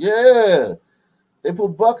 Yeah, they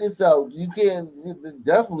put buckets out. You can't,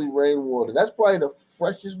 definitely rainwater. That's probably the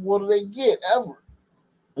freshest water they get ever.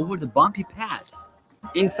 Over the bumpy paths.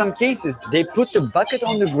 In some cases, they put the bucket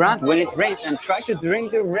on the ground when it rains and try to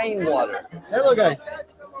drink the rainwater. Hello guys.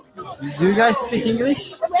 Do you guys speak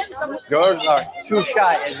English? Girls are too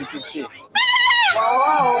shy, as you can see.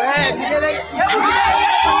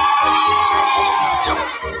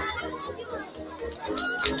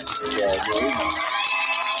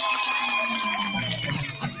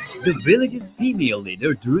 The village's female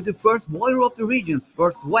leader drew the first water of the region's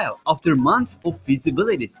first well after months of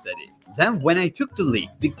feasibility study. Then when I took the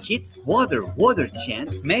lead, the kids' water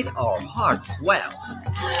chants made our hearts swell.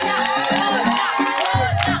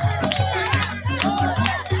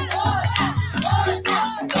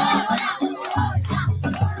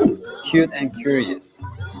 Cute and curious.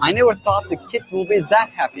 I never thought the kids will be that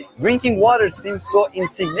happy. Drinking water seems so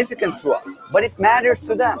insignificant to us, but it matters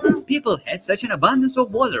to them. People had such an abundance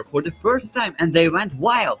of water for the first time, and they went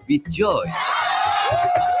wild with joy.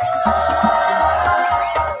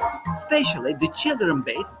 Especially the children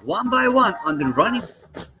bathed one by one on the running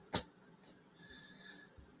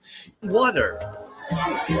water.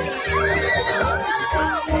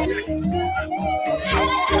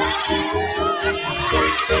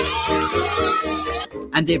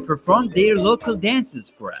 And they performed their local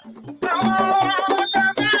dances for us.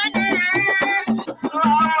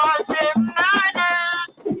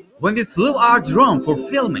 When we flew our drone for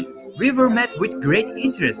filming, We were met with great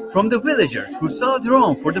interest from the villagers who saw a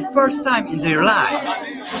drone for the first time in their lives.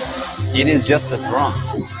 It is just a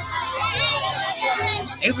drone.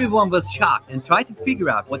 Everyone was shocked and tried to figure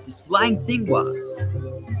out what this flying thing was.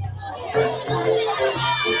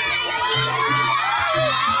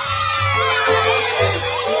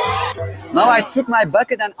 Now I took my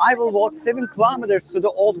bucket and I will walk 7 kilometers to the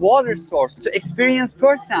old water source to experience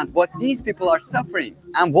firsthand what these people are suffering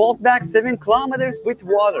and walk back 7 kilometers with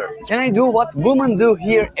water. Can I do what women do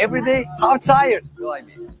here every day? How tired will I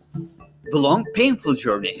be? The long, painful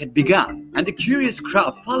journey had begun, and the curious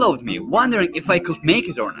crowd followed me, wondering if I could make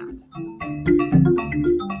it or not.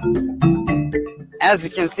 As you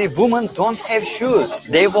can see, women don't have shoes.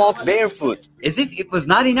 They walk barefoot. As if it was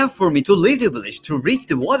not enough for me to leave the village to reach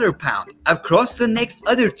the water pound, I've crossed the next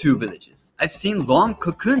other 2 villages. I've seen long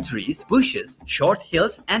cocoon trees, bushes, short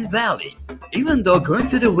hills, and valleys. Even though going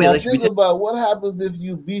to the Now village think with about what happens if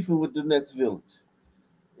you beefing with the next village,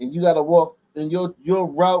 and you got to walk, and your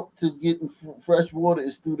route to getting fresh water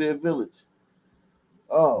is through their village.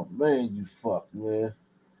 Oh man, you fuck, man.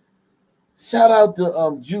 Shout out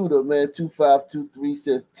to Judah, man. 2523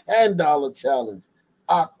 says $10 challenge.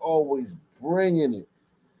 Ox always bringing it.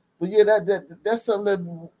 But yeah, that's something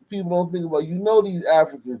that people don't think about. You know these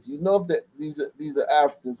Africans. You know that these are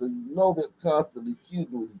Africans, so you know they're constantly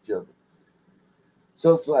feuding with each other.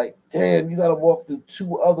 So it's like, damn, you got to walk through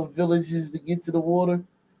 2 other villages to get to the water.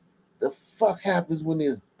 The fuck happens when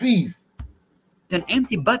there's beef? an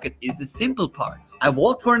empty bucket is the simple part. I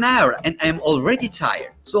walked for an hour and I am already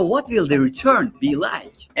tired. So what will the return be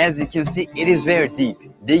like? As you can see, it is very deep.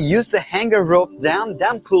 They used to hang a rope down,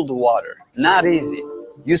 then pull the water. Not easy.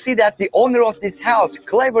 You see that the owner of this house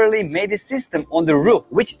cleverly made a system on the roof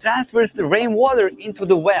which transfers the rainwater into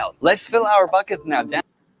the well. Let's fill our bucket now, Dan.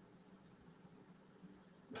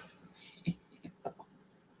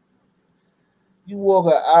 You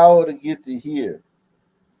walk an hour to get to here,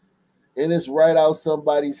 and it's right out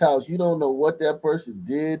somebody's house. You don't know what that person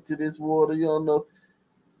did to this water. You don't know.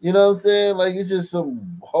 You know what I'm saying? Like, it's just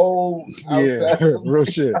some whole real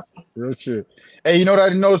shit. Real shit. Hey, you know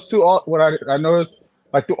what I noticed too? I noticed,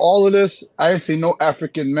 like, through all of this, I didn't see no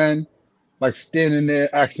African men like standing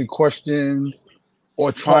there asking questions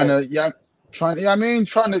or trying to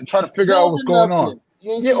figure out what's going on.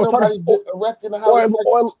 You ain't or erecting a house,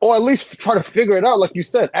 or at least try to figure it out, like you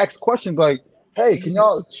said. Ask questions like, "Hey, can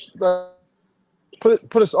y'all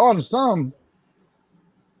put us on to some?"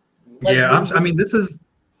 Yeah, I mean, this is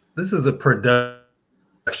a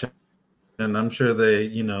production, and I'm sure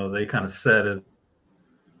they kind of set it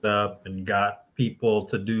up and got people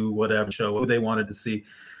to do whatever show they wanted to see,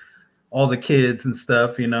 all the kids and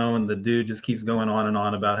stuff, and the dude just keeps going on and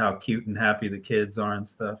on about how cute and happy the kids are and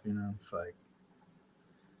stuff. It's like.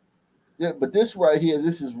 Yeah, but this right here,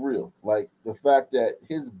 this is real. Like the fact that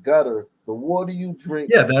his gutter, the water you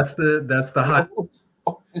drink. Yeah, that's the high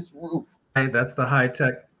off his roof. Hey, that's the high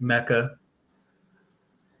tech mecca.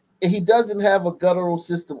 And he doesn't have a guttural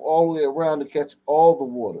system all the way around to catch all the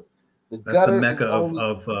water. That's the mecca of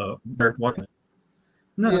water.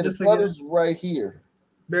 No, yeah, just the gutter's right here.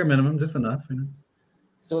 Bare minimum, just enough.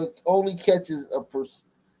 So it only catches a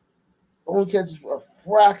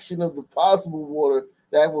fraction of the possible water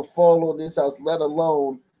that will fall on this house, let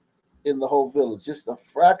alone in the whole village. Just a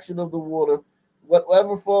fraction of the water.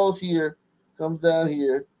 Whatever falls here comes down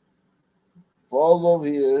here, falls over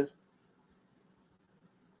here,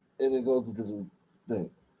 and it goes into the thing.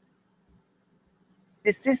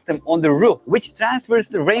 The system on the roof which transfers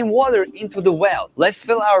the rainwater into the well. Let's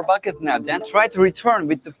fill our bucket now, then try to return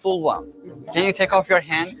with the full one. Can you take off your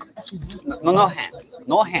hands? No hands.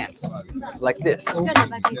 No hands. Like this.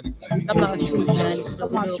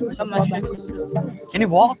 Can you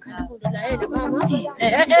walk?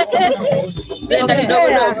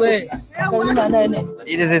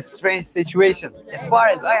 It is a strange situation. As far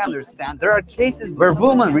as I understand, there are cases where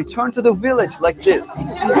women return to the village like this.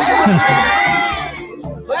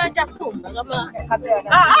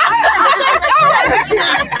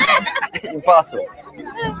 Impossible.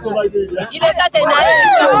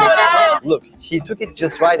 Look, she took it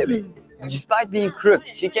just right away. Despite being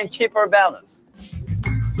crooked, she can keep her balance.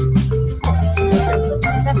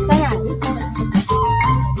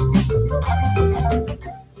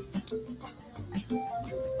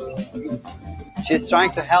 She's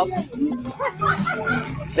trying to help.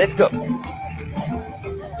 Let's go.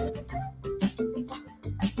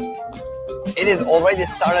 It is already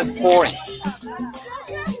started pouring.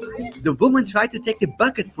 The woman tried to take the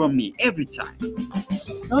bucket from me every time.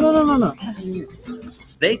 No.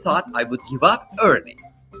 They thought I would give up early.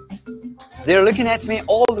 They're looking at me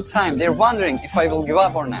all the time. They're wondering if I will give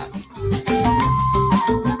up or not.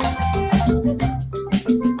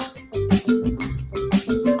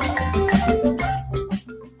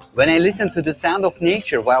 When I listen to the sound of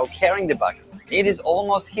nature while carrying the bucket, it is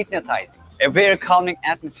almost hypnotizing. A very calming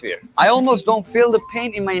atmosphere. I almost don't feel the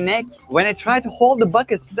pain in my neck. When I try to hold the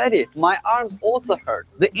bucket steady, my arms also hurt.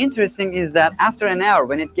 The interesting is that after an hour,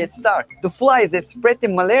 when it gets dark, the flies that spread the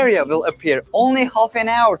malaria will appear only half an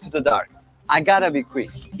hour to the dark. I gotta be quick.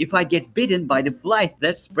 If I get bitten by the flies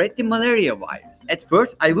that spread the malaria virus, at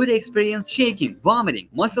first I would experience shaking, vomiting,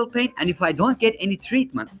 muscle pain, and if I don't get any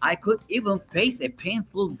treatment, I could even face a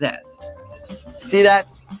painful death. See that?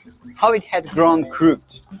 How it had grown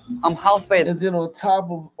crooked. I'm halfway. And then on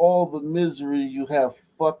top of all the misery, you have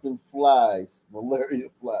fucking flies, malaria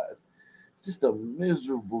flies. Just a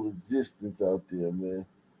miserable existence out there, man.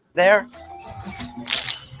 There.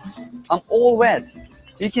 I'm all wet.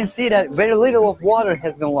 You can see that very little of water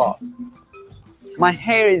has been lost. My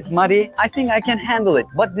hair is muddy. I think I can handle it,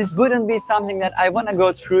 but this wouldn't be something that I want to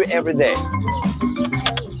go through every day.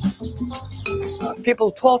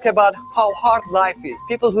 People talk about how hard life is.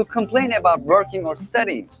 People who complain about working or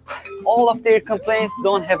studying. All of their complaints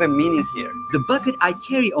don't have a meaning here. The bucket I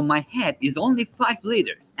carry on my head is only 5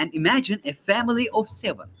 liters. And imagine a family of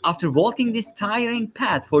 7. After walking this tiring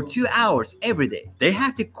path for 2 hours every day, they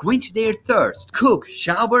have to quench their thirst, cook,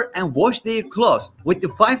 shower, and wash their clothes with the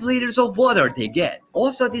 5 liters of water they get.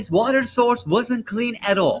 Also, this water source wasn't clean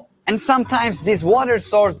at all. And sometimes this water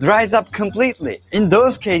source dries up completely. In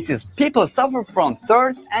those cases, people suffer from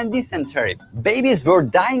thirst and dysentery. Babies were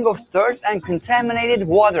dying of thirst and contaminated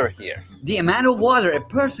water here. The amount of water a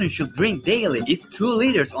person should drink daily is 2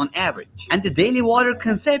 liters on average. And the daily water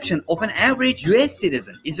consumption of an average US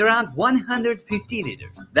citizen is around 150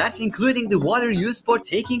 liters. That's including the water used for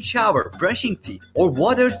taking shower, brushing teeth, or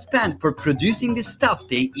water spent for producing the stuff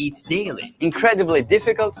they eat daily. Incredibly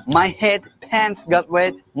difficult. My head, pants got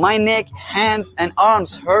wet. My neck, hands, and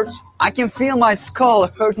arms hurt. I can feel my skull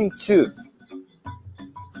hurting too.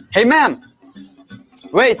 Hey ma'am!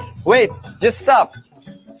 Wait, just stop.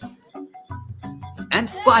 And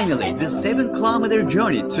finally, the 7-kilometer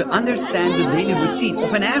journey to understand the daily routine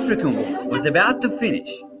of an African woman was about to finish.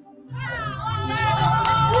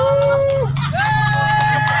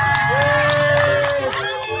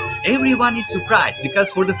 Everyone is surprised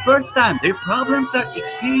because for the first time, their problems are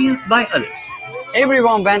experienced by others.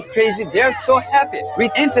 Everyone went crazy. They're so happy. We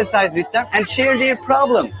empathize with them and share their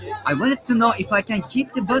problems. I wanted to know if I can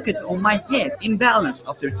keep the bucket on my head in balance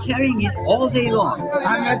after carrying it all day long.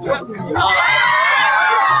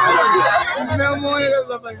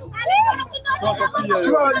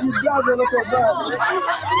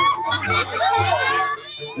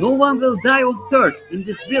 No one will die of thirst in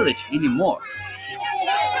this village anymore.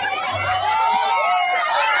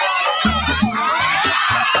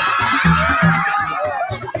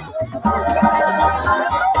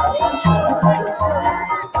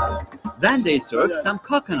 Then they served some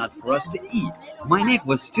coconut for us to eat. My neck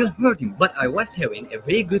was still hurting, but I was having a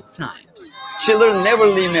very good time. Children never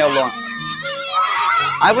leave me alone.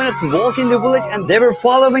 I wanted to walk in the village and they were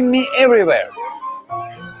following me everywhere.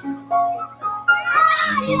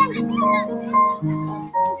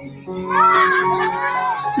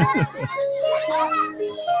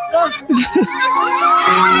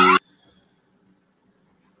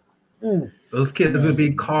 Those kids would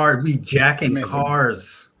be jacking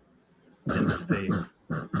cars in the States.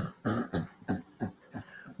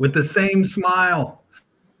 With the same smile,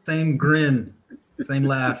 same grin, same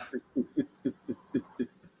laugh.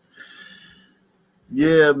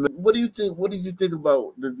 Yeah, man. What do you think? What did you think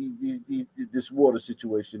about this water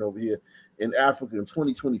situation over here in Africa in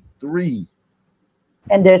 2023?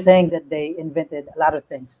 And they're saying that they invented a lot of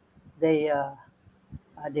things. They're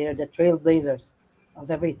the trailblazers of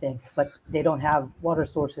everything, but they don't have water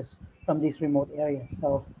sources from these remote areas,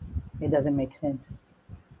 so it doesn't make sense.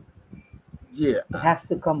 Yeah, it has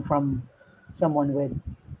to come from someone with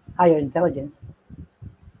higher intelligence.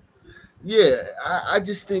 Yeah, I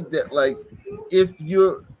just think that, like, if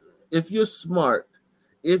you're smart,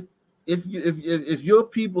 if your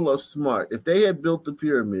people are smart, if they had built the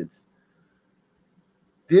pyramids,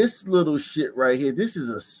 this little shit right here, this is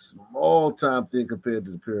a small time thing compared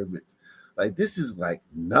to the pyramids. Like, this is like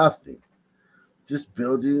nothing. Just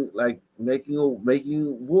building, like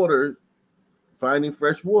making water, finding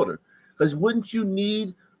fresh water. Because wouldn't you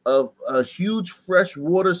need a huge fresh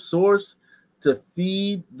water source to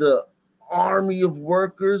feed the army of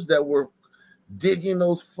workers that were digging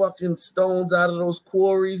those fucking stones out of those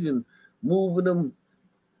quarries and moving them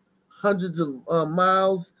hundreds of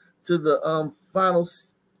miles to the final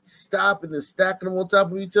stopping and stacking them on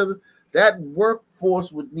top of each other, that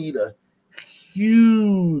workforce would need a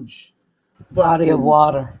huge Body of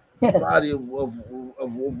water. Yes. body of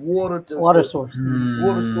water to Water source.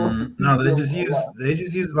 water source to keep No, them they alive.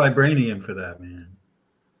 just use vibranium for that, man.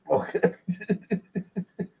 Okay.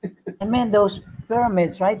 And man, those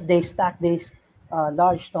pyramids, right? They stack these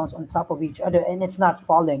large stones on top of each other, and it's not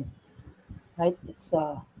falling, right? It's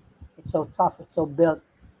so tough. It's so built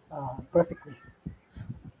perfectly.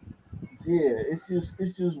 Yeah, it's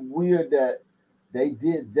just weird that they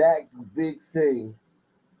did that big thing,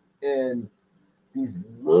 and these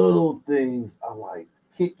little things are like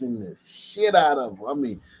kicking the shit out of them. I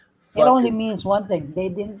mean, It only fucking means one thing. They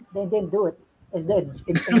didn't do it. It's the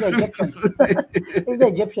Egyptians. It's the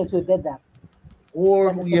Egyptians who did that.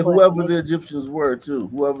 or That's a yeah, simple whoever the explanation. Egyptians were too,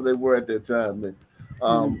 whoever they were at that time, man.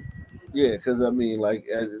 Yeah, because I mean, like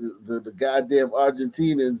the goddamn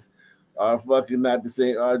Argentinians are fucking not the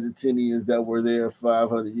same Argentinians that were there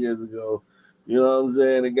 500 years ago. You know what I'm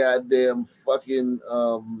saying? The goddamn fucking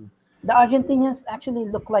The Argentinians actually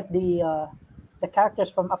look like the characters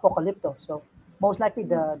from Apocalypto. So most likely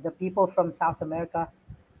the people from South America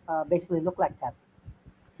basically look like that.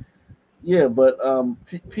 yeah, but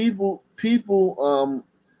people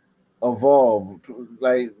evolve.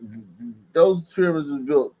 Like those pyramids were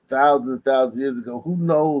built thousands and thousands of years ago. Who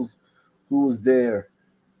knows who was there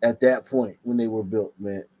at that point when they were built,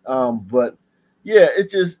 man? But yeah,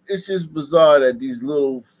 it's just bizarre that these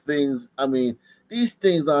little things. I mean, these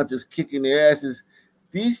things aren't just kicking their asses.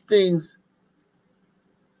 These things,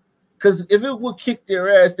 because if it would kick their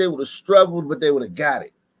ass, they would have struggled, but they would have got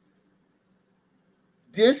it.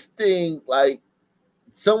 This thing, like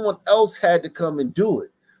someone else had to come and do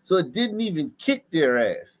it, so it didn't even kick their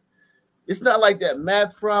ass. It's not like that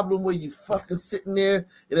math problem where you fucking sitting there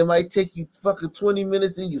and it might take you fucking 20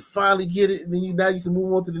 minutes and you finally get it and then now you can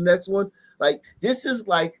move on to the next one. Like this is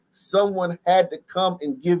like someone had to come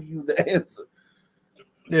and give you the answer.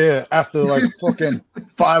 Yeah, after like fucking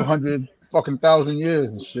 500 fucking thousand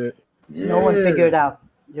years and shit. Yeah. No one figured out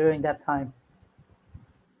during that time.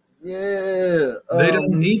 Yeah. They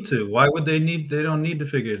don't need to. Why would they need? They don't need to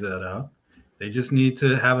figure that out. They just need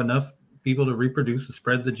to have enough people to reproduce and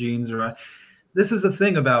spread the genes around. This is the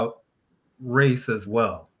thing about race as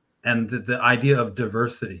well, and the idea of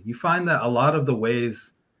diversity. You find that a lot of the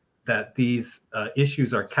ways that these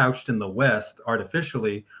issues are couched in the West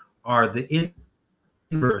artificially are the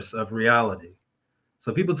inverse of reality.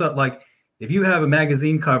 So people talk like, if you have a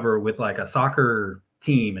magazine cover with like a soccer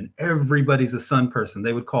team and everybody's a sun person,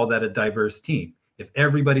 they would call that a diverse team. If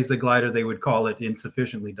everybody's a glider, they would call it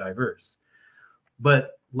insufficiently diverse.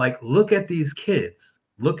 But like, look at these kids,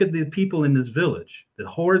 look at the people in this village, the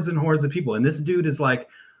hordes and hordes of people. And this dude is like,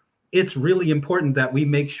 it's really important that we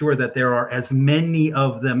make sure that there are as many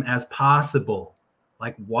of them as possible.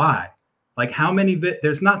 Like, why? Like, how many?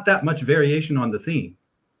 There's not that much variation on the theme.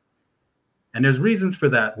 And there's reasons for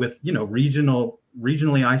that with, you know,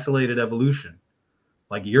 regionally isolated evolution.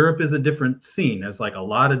 Like Europe is a different scene. There's like a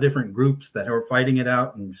lot of different groups that are fighting it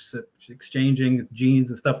out and exchanging genes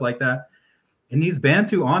and stuff like that. In these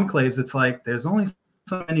Bantu enclaves, it's like there's only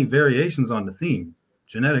so many variations on the theme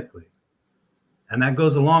genetically. And that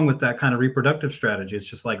goes along with that kind of reproductive strategy. It's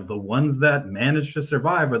just like the ones that manage to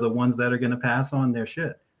survive are the ones that are going to pass on their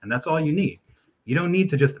shit. And that's all you need. You don't need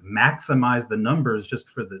to just maximize the numbers just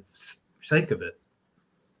for the sake of it.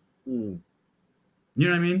 You know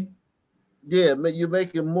what I mean? Yeah, you're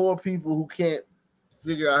making more people who can't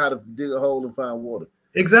figure out how to dig a hole and find water.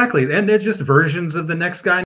 Exactly. And they're just versions of the next guy